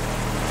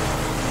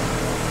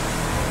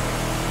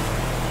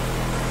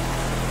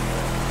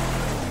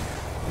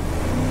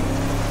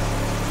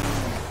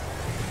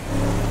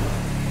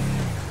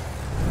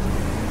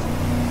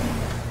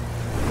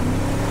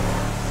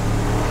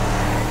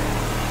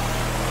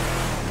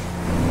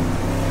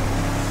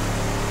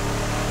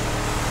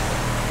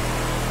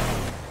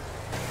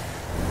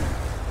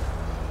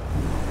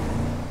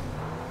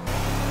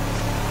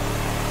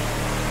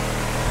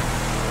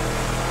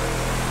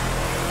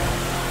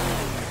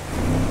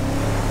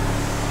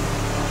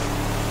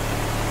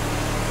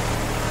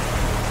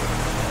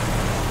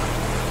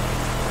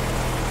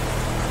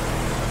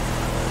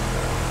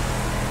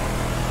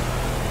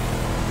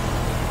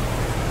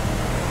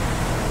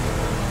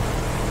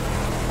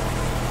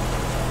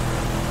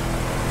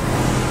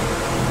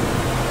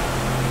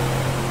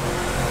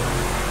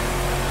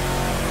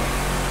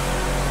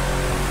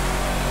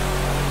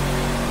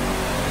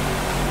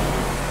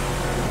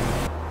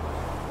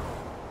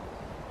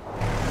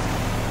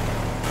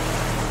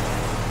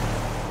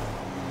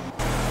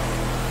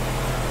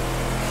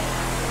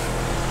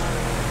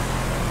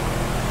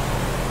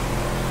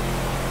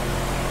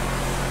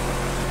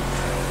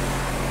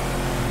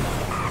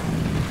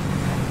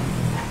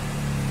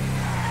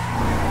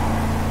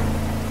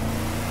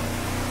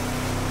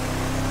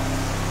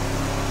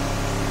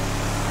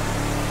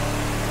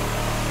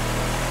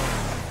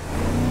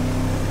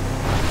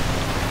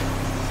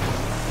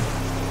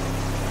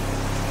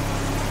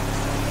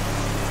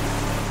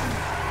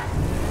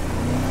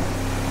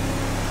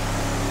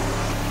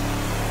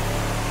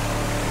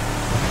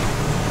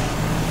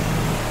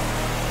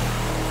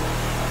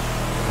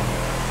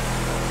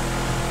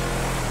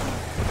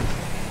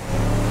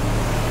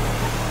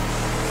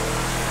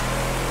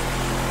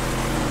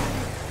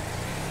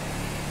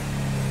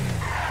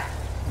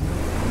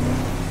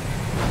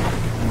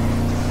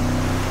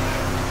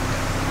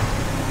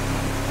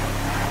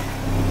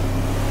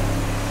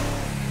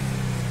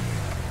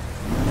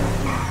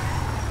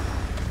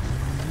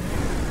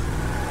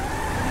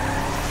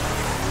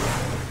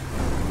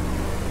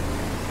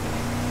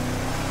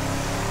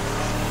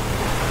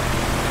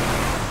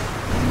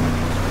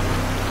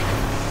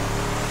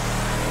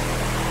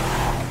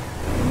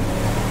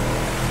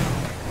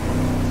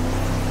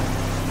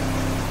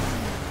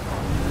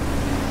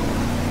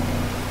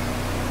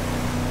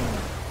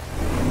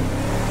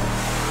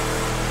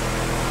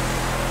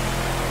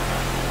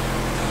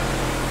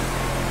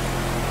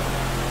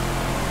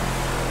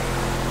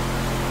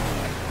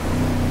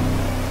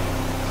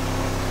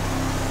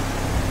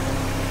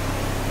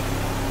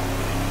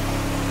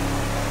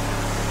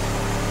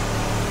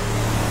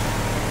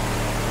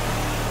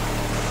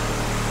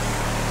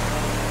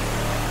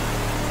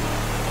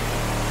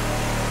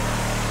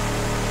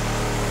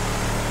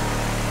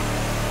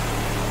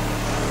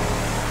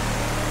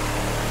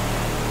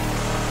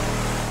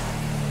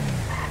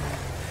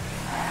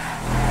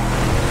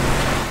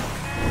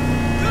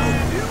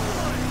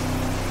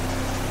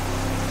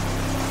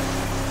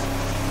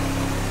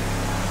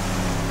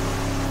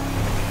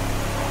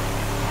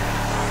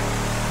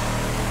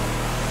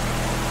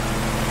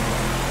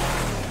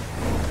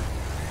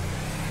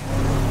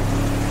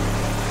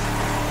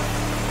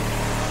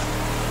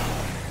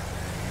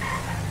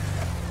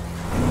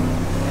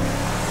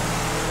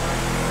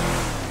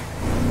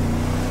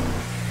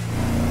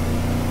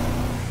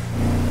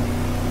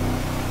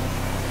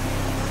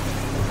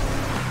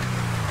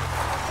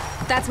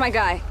 That's my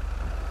guy.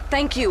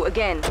 Thank you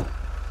again.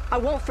 I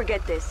won't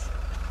forget this.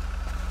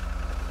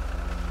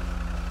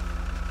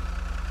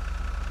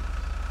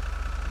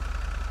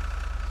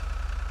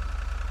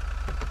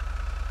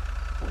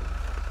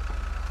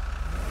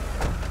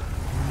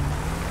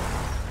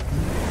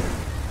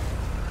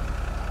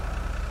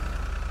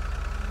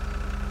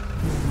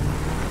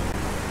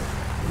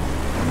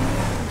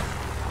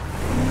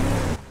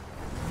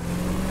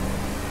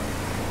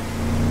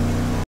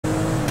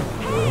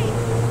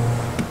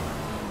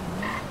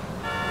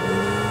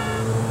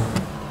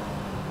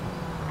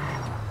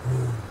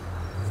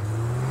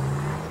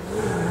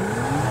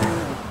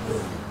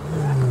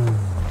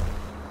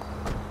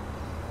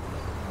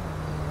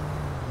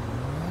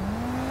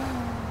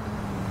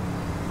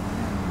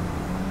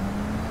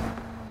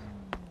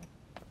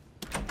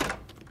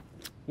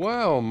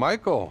 Well,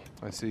 Michael,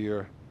 I see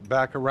you're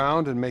back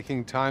around and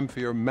making time for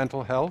your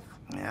mental health.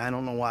 Yeah, I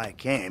don't know why I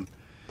came.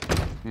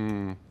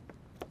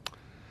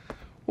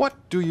 What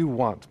do you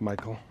want,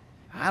 Michael?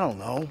 I don't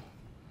know.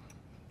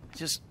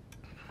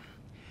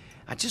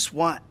 I just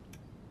want...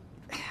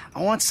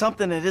 I want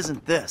something that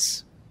isn't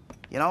this.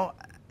 You know?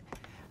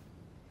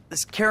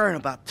 This caring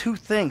about two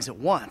things at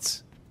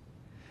once.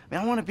 I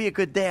mean, I want to be a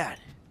good dad.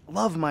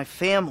 Love my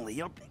family.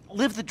 You know,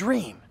 live the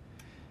dream.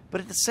 But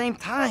at the same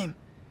time,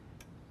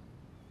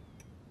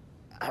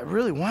 I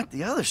really want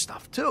the other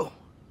stuff, too.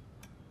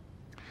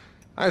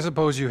 I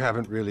suppose you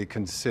haven't really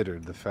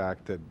considered the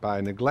fact that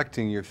by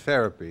neglecting your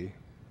therapy,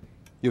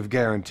 you've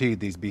guaranteed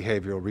these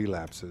behavioral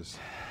relapses.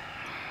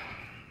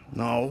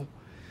 No,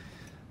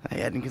 I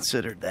hadn't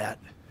considered that.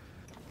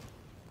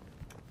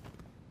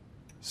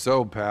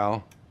 So,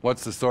 pal,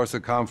 what's the source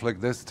of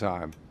conflict this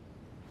time?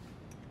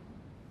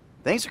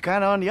 Things are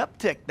kind of on the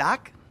uptick,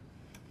 Doc.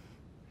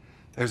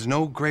 There's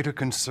no greater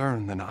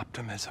concern than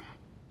optimism.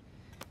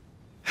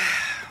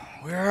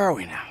 Where are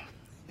we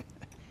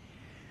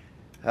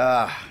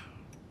now?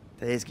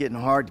 Today's getting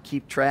hard to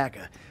keep track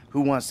of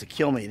who wants to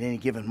kill me at any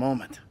given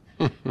moment.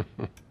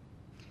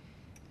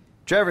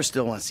 Trevor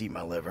still wants to eat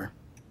my liver,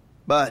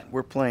 but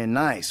we're playing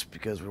nice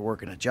because we're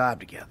working a job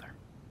together.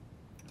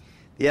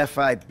 The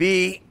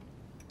FIB,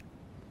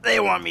 they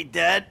want me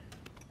dead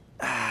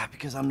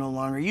because I'm no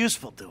longer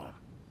useful to them.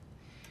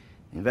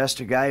 The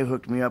investor guy who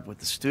hooked me up with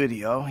the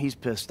studio, he's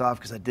pissed off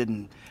because I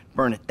didn't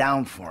burn it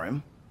down for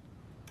him.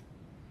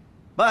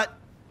 But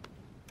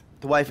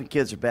the wife and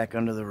kids are back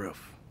under the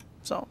roof.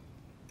 So,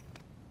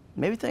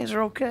 maybe things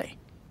are okay.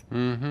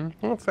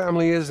 Well,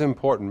 family is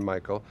important,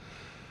 Michael.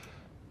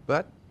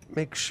 But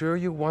make sure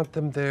you want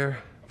them there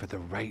for the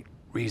right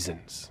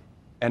reasons.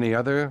 Any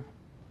other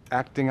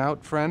acting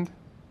out, friend?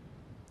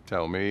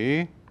 Tell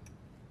me.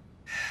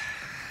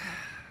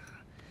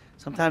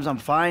 Sometimes I'm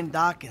fine,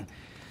 Doc, and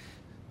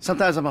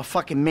sometimes I'm a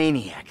fucking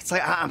maniac. It's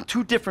like I'm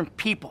two different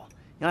people.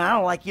 You know, I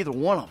don't like either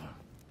one of them.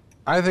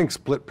 I think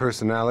split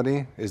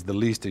personality is the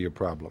least of your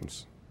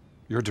problems.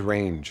 You're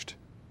deranged.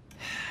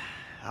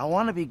 I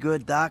want to be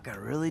good, Doc, I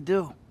really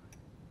do.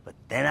 But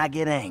then I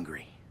get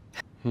angry.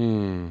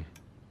 Anything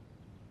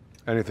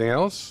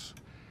else?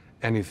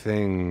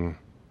 Anything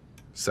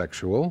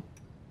sexual?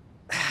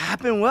 I've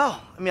been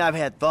well. I mean, I've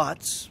had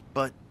thoughts,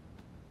 but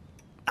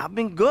I've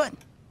been good.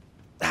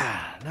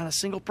 Not a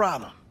single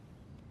problem.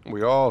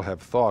 We all have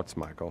thoughts,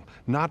 Michael.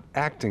 Not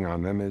acting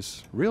on them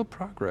is real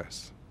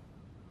progress.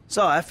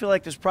 So, I feel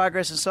like there's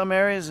progress in some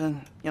areas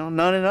and, you know,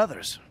 none in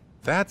others.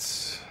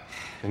 That's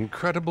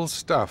incredible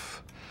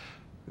stuff.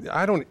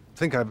 I don't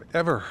think I've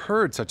ever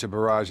heard such a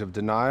barrage of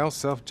denial,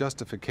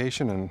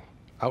 self-justification, and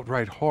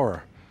outright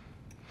horror.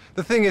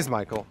 The thing is,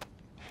 Michael,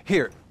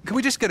 here, can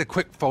we just get a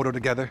quick photo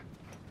together?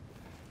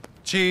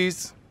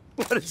 Cheese.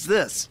 What is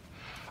this?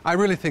 I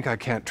really think I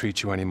can't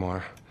treat you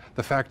anymore.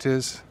 The fact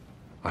is,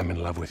 I'm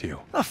in love with you.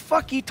 The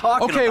fuck you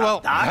talking about, Okay, well,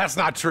 Doc? that's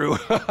not true.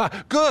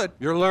 Good.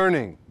 You're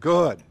learning.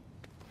 Good.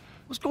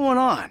 What's going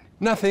on?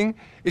 Nothing.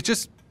 It's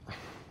just...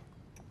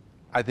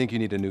 I think you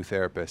need a new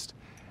therapist.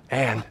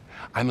 And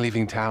I'm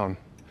leaving town.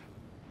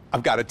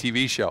 I've got a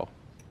TV show.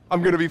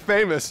 I'm gonna be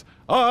famous.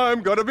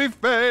 I'm gonna be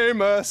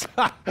famous.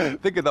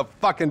 Think of the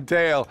fucking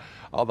tale.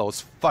 All those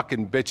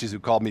fucking bitches who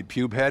called me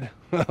pubehead.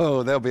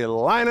 Oh, they'll be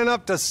lining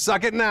up to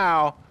suck it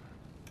now.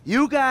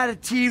 You got a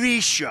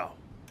TV show.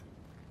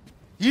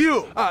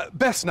 You!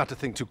 Best not to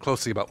think too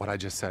closely about what I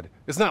just said.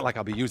 It's not like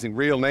I'll be using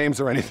real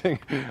names or anything.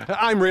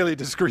 I'm really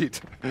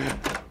discreet.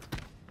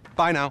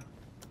 Bye now.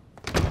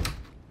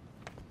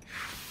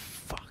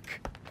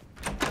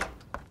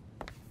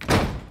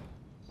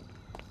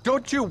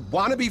 Don't you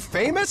want to be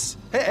famous?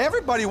 Hey,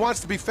 everybody wants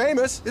to be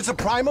famous. It's a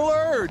primal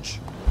urge.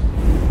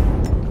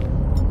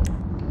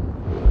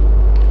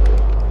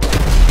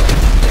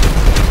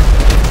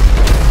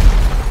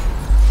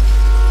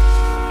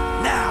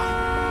 Now,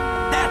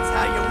 that's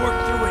how you work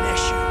through an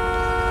issue.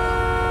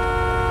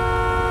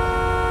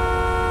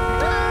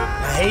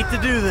 I hate to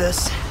do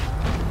this.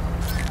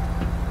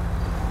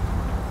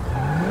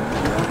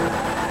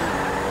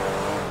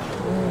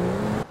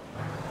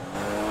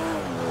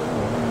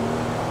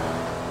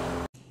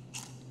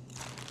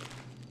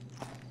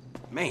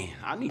 Man,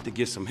 I need to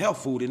get some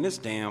health food in this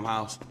damn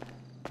house.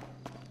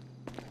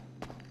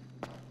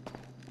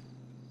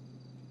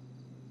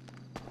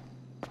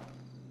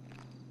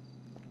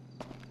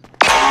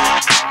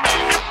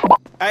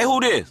 Hey, who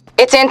this?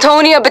 It's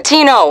Antonia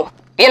Bettino.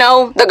 You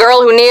know, the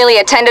girl who nearly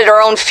attended her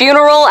own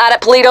funeral out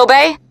at Paleto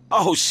Bay?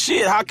 Oh,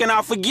 shit, how can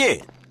I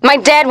forget? My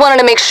dad wanted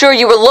to make sure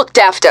you were looked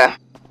after.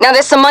 Now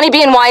there's some money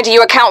being wired to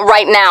your account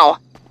right now.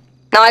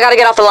 Now I gotta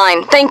get off the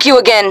line. Thank you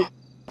again.